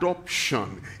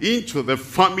adoption into the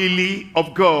family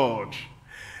of God.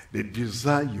 The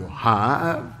desire you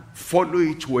have, follow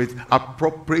it with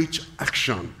appropriate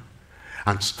action.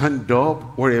 And stand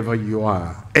up wherever you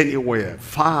are, anywhere,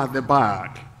 far at the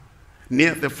back,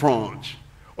 near the front,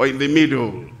 or in the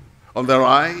middle, on the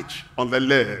right, on the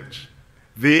left.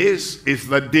 This is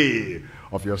the day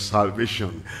of your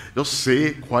salvation. Just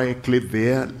say quietly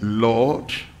there,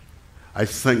 Lord, I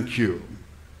thank you.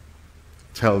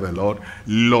 Tell the Lord,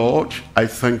 Lord, I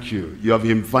thank you. You have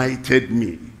invited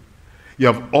me. You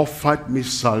have offered me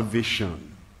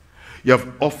salvation. You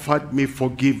have offered me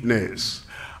forgiveness.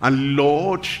 And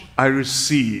Lord, I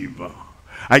receive.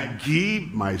 I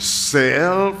give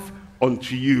myself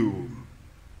unto you.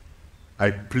 I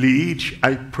plead,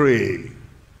 I pray.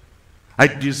 I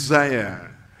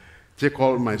desire. Take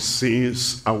all my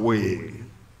sins away.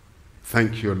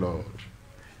 Thank you, Lord.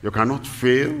 You cannot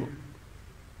fail.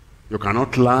 You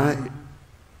cannot lie.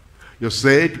 You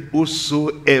said,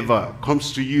 whosoever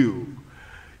comes to you,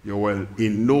 you will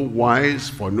in no wise,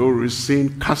 for no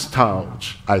reason, cast out.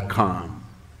 I come.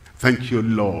 Thank you,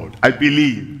 Lord. I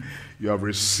believe you have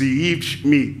received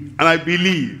me, and I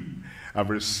believe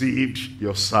I've received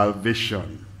your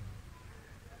salvation.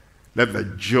 Let the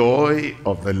joy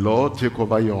of the Lord take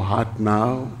over your heart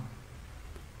now.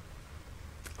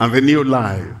 And the new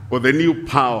life, or the new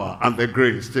power and the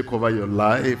grace take over your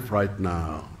life right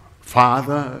now.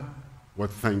 Father, we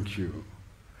thank you.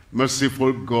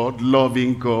 Merciful God,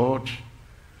 loving God,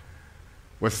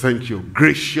 we thank you.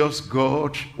 Gracious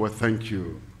God, we thank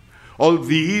you. All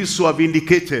these who have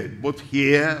indicated, both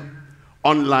here,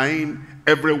 online,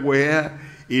 everywhere,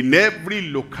 in every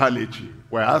locality,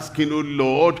 we're asking, oh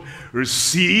Lord,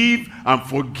 receive and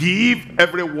forgive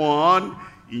everyone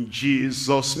in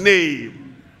Jesus' name.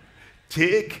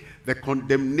 Take the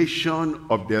condemnation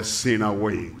of their sin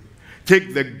away.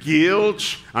 Take the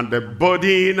guilt and the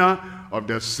burden of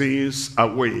their sins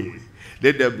away.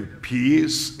 Let there be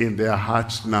peace in their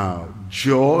hearts now,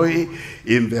 joy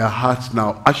in their hearts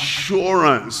now,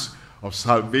 assurance of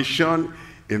salvation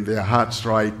in their hearts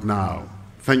right now.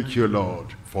 Thank you,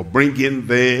 Lord, for bringing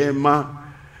them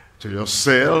to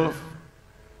yourself,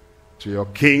 to your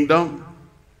kingdom,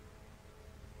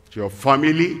 to your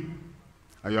family,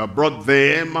 and you have brought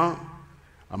them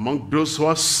among those who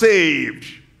are saved.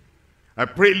 I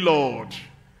pray, Lord,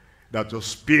 that your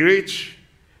Spirit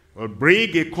will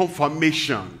bring a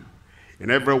confirmation in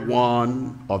every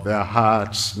one of their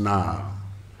hearts now.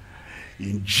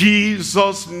 In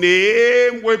Jesus'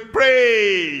 name we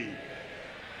pray.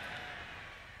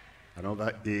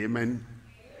 Another amen.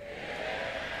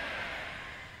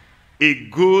 A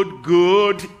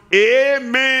good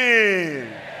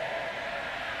amen.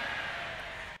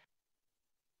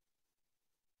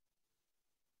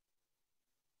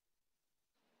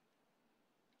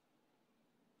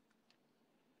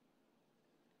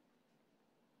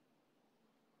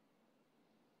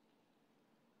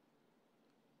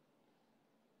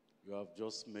 You have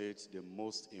just made the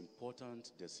most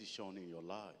important decision in your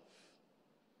life.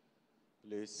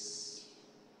 Please,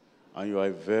 and you are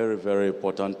a very, very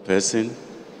important person.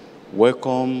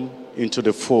 Welcome into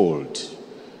the fold.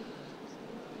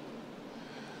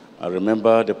 I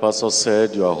remember the pastor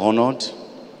said you are honored.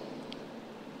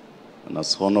 And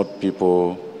as honored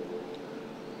people,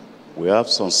 we have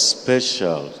some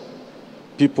special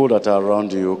people that are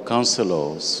around you,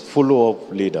 counselors, follow-up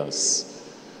leaders.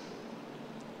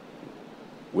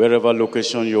 Wherever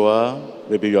location you are,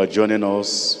 maybe you are joining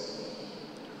us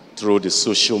through the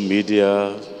social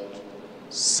media,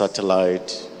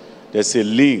 satellite. There's a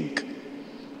link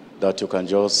that you can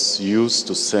just use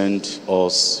to send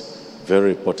us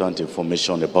very important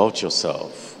information about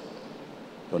yourself.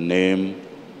 Your name,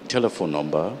 telephone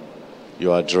number,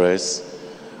 your address,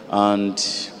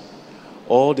 and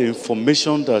all the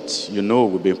information that you know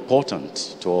will be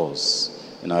important to us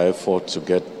in our effort to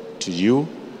get to you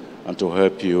and to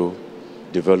help you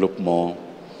develop more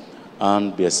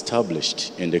and be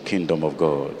established in the kingdom of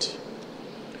God.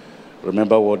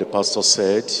 Remember what the pastor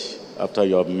said, after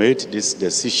you have made this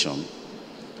decision,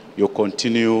 you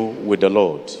continue with the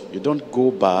Lord. You don't go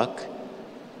back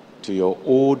to your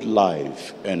old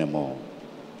life anymore.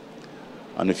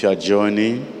 And if you are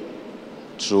joining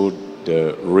through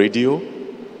the radio,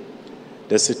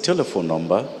 there's a telephone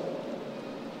number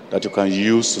that you can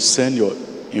use to send your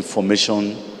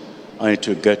information and it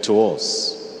will get to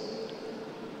us.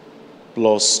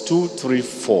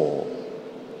 +234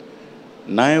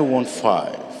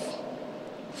 915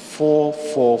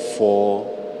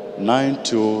 444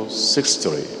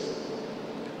 9263.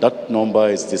 That number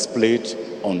is displayed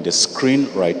on the screen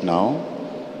right now.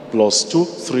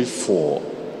 +234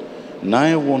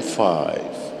 915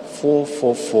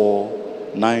 444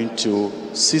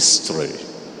 9263.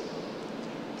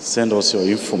 Send us your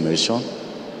information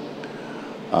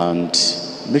and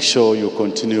make sure you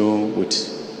continue with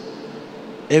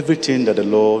everything that the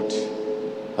Lord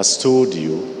has told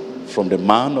you from the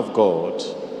man of God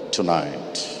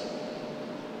tonight.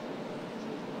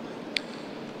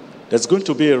 There's going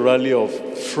to be a rally of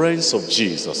Friends of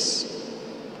Jesus,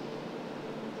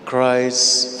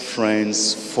 Christ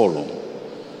Friends Forum.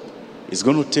 It's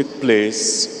going to take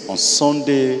place on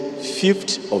Sunday,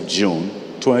 5th of June,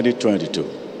 2022.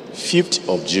 5th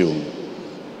of June,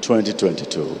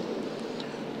 2022.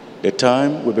 The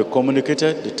time will be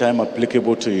communicated, the time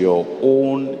applicable to your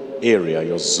own area,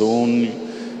 your zone,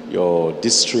 your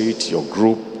district, your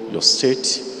group, your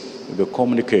state, will be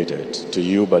communicated to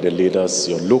you by the leaders,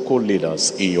 your local leaders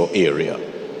in your area.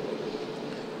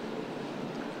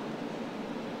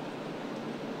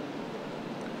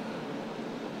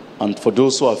 And for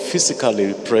those who are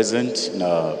physically present in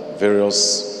our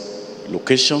various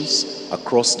locations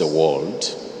across the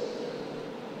world,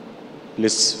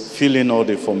 please fill in all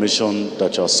the information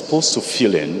that you are supposed to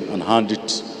fill in and hand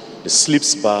the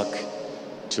slips back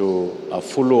to our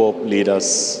follow-up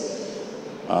leaders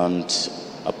and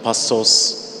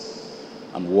pastors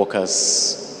and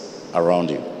workers around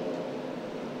you.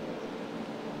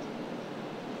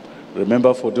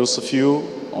 Remember, for those of you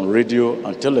on radio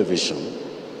and television,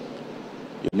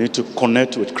 you need to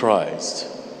connect with Christ.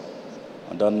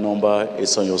 And that number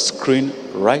is on your screen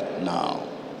right now.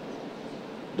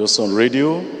 Those on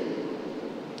radio,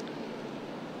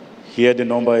 hear the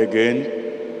number again,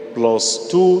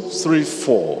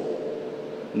 +234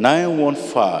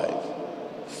 915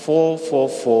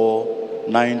 444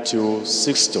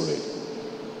 9263.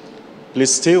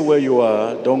 Please stay where you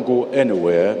are, don't go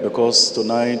anywhere, because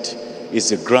tonight is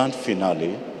the grand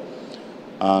finale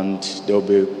and there will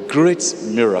be great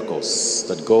miracles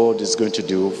that God is going to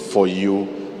do for you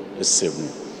this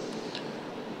evening.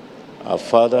 Our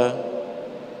Father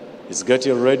is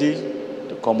getting ready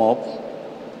to come up.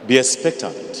 Be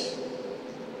expectant.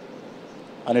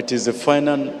 And it is the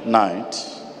final night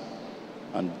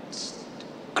and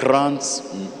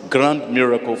grand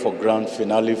miracle for grand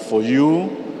finale for you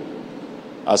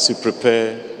as you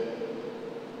prepare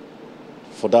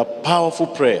for that powerful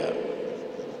prayer.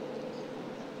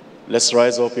 Let's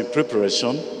rise up in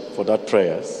preparation for that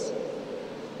prayer.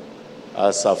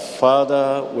 As our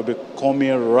Father will be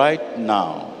coming right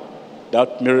now,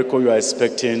 that miracle you are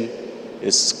expecting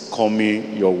is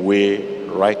coming your way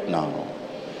right now.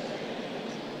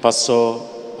 Pastor,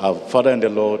 our Father in the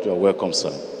Lord, you are welcome,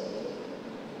 sir.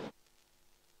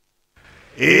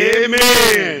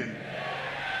 Amen.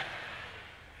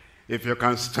 If you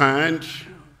can stand,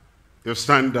 you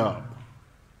stand up.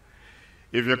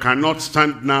 If you cannot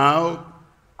stand now,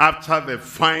 after the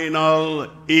final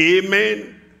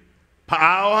amen,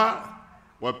 power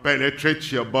will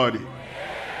penetrate your body.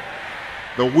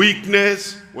 The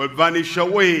weakness will vanish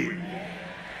away.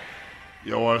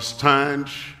 You will stand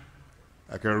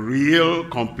like a real,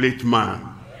 complete man.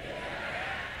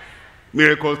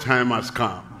 Miracle time has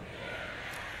come.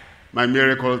 My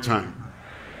miracle time.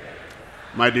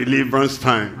 My deliverance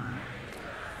time.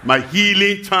 My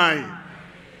healing time.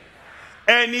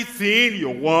 Anything you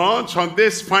want on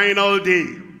this final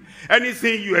day,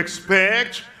 anything you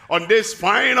expect on this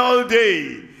final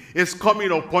day is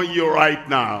coming upon you right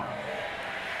now.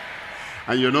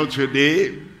 And you know,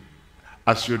 today,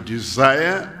 as you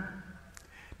desire,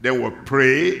 then we'll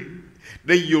pray,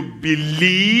 then you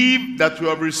believe that you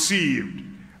have received,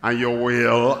 and you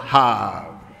will have.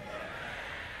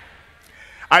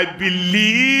 I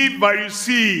believe I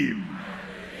receive,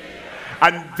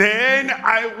 and then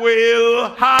I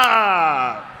will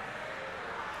have.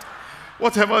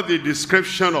 Whatever the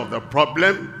description of the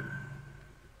problem,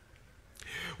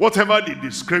 whatever the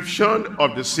description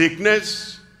of the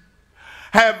sickness,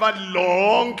 however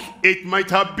long it might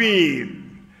have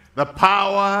been, the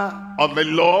power of the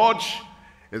Lord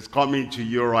is coming to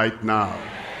you right now.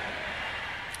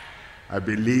 I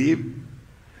believe,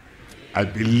 I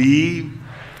believe,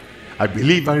 I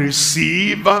believe I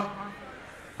receive,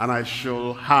 and I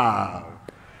shall have.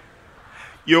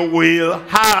 You will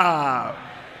have.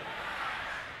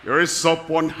 You raise up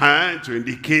one hand to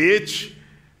indicate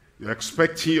you're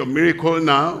expecting your miracle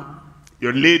now.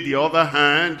 You lay the other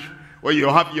hand where you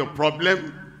have your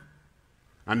problem.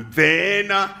 And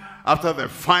then, after the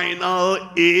final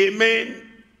amen,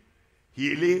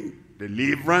 healing,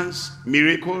 deliverance,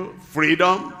 miracle,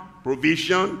 freedom,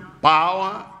 provision,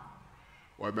 power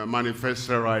will be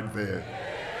manifested right there.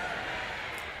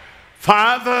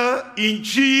 Father, in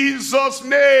Jesus'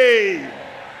 name,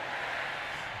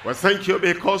 well, thank you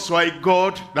because you are a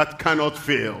God that cannot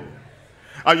fail.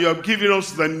 And you have given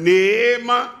us the name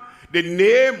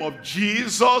of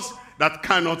Jesus that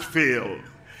cannot fail.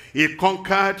 He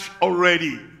conquered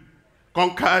already,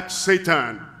 conquered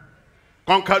Satan,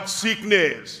 conquered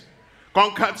sickness,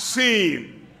 conquered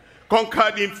sin,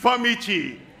 conquered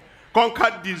infirmity,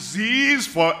 conquered disease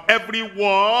for every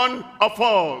one of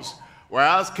us. We're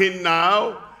asking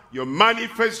now, you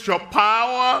manifest your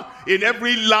power in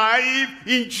every life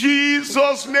in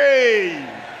Jesus' name.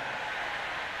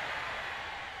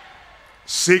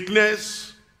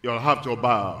 Sickness, you'll have to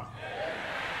bow.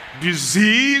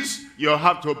 Disease, you'll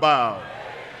have to bow.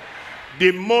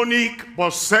 Demonic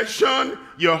possession,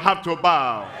 you'll have to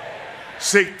bow.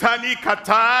 Satanic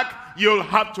attack, you'll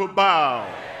have to bow.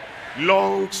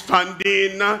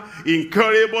 Long-standing,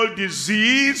 incurable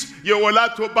disease, you will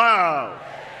have to bow.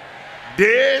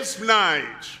 This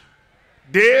night,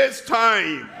 this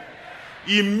time,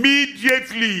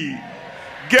 immediately,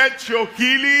 get your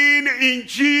healing in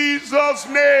Jesus'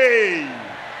 name.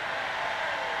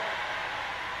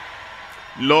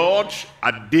 Lord,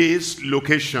 at this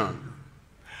location,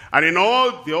 and in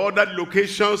all the other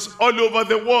locations all over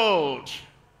the world,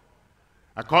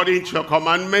 according to your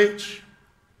commandment,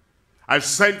 I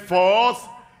send forth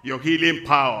your healing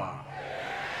power.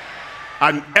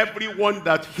 And everyone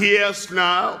that hears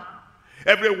now,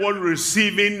 everyone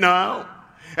receiving now,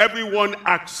 everyone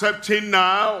accepting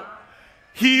now,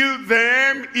 heal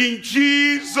them in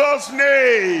Jesus'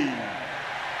 name.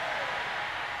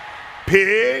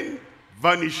 Pain,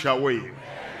 vanish away.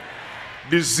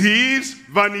 Disease,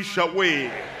 vanish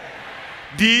away.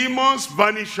 Demons,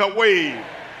 vanish away.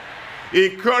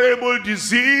 Incurable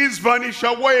disease, vanish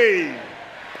away.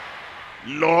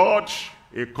 Lord,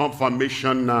 a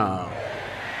confirmation now.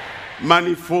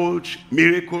 Manifold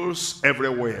miracles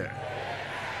everywhere.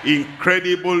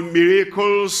 Incredible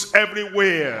miracles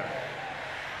everywhere.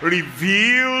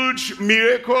 Revealed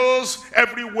miracles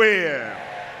everywhere.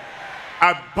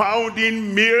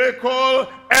 Abounding miracle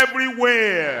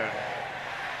everywhere.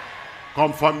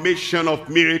 Confirmation of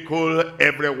miracle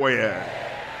everywhere.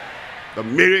 The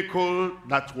miracle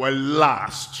that will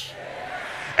last.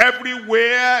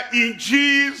 Everywhere in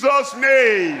Jesus'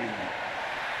 name.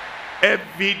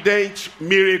 Evident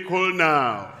miracle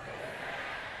now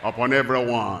upon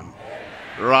everyone.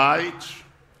 Right,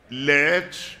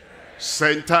 left,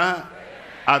 center,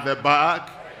 at the back,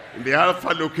 in the Alpha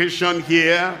location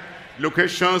here,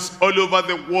 locations all over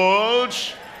the world.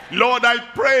 Lord, I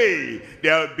pray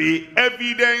there'll be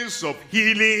evidence of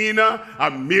healing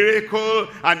and miracle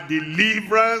and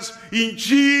deliverance in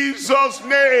Jesus'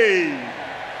 name.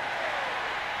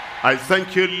 I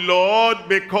thank you, Lord,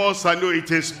 because I know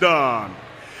it is done.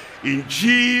 In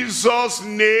Jesus'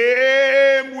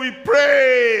 name we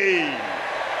pray.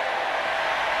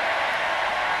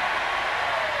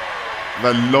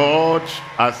 The Lord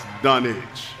has done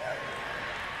it.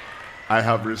 I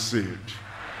have received.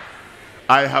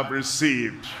 I have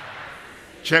received.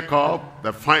 Check up.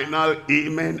 The final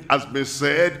amen has been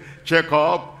said. Check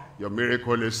up. Your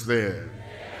miracle is there.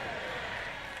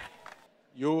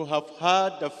 You have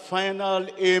heard the final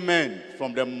amen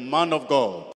from the man of God.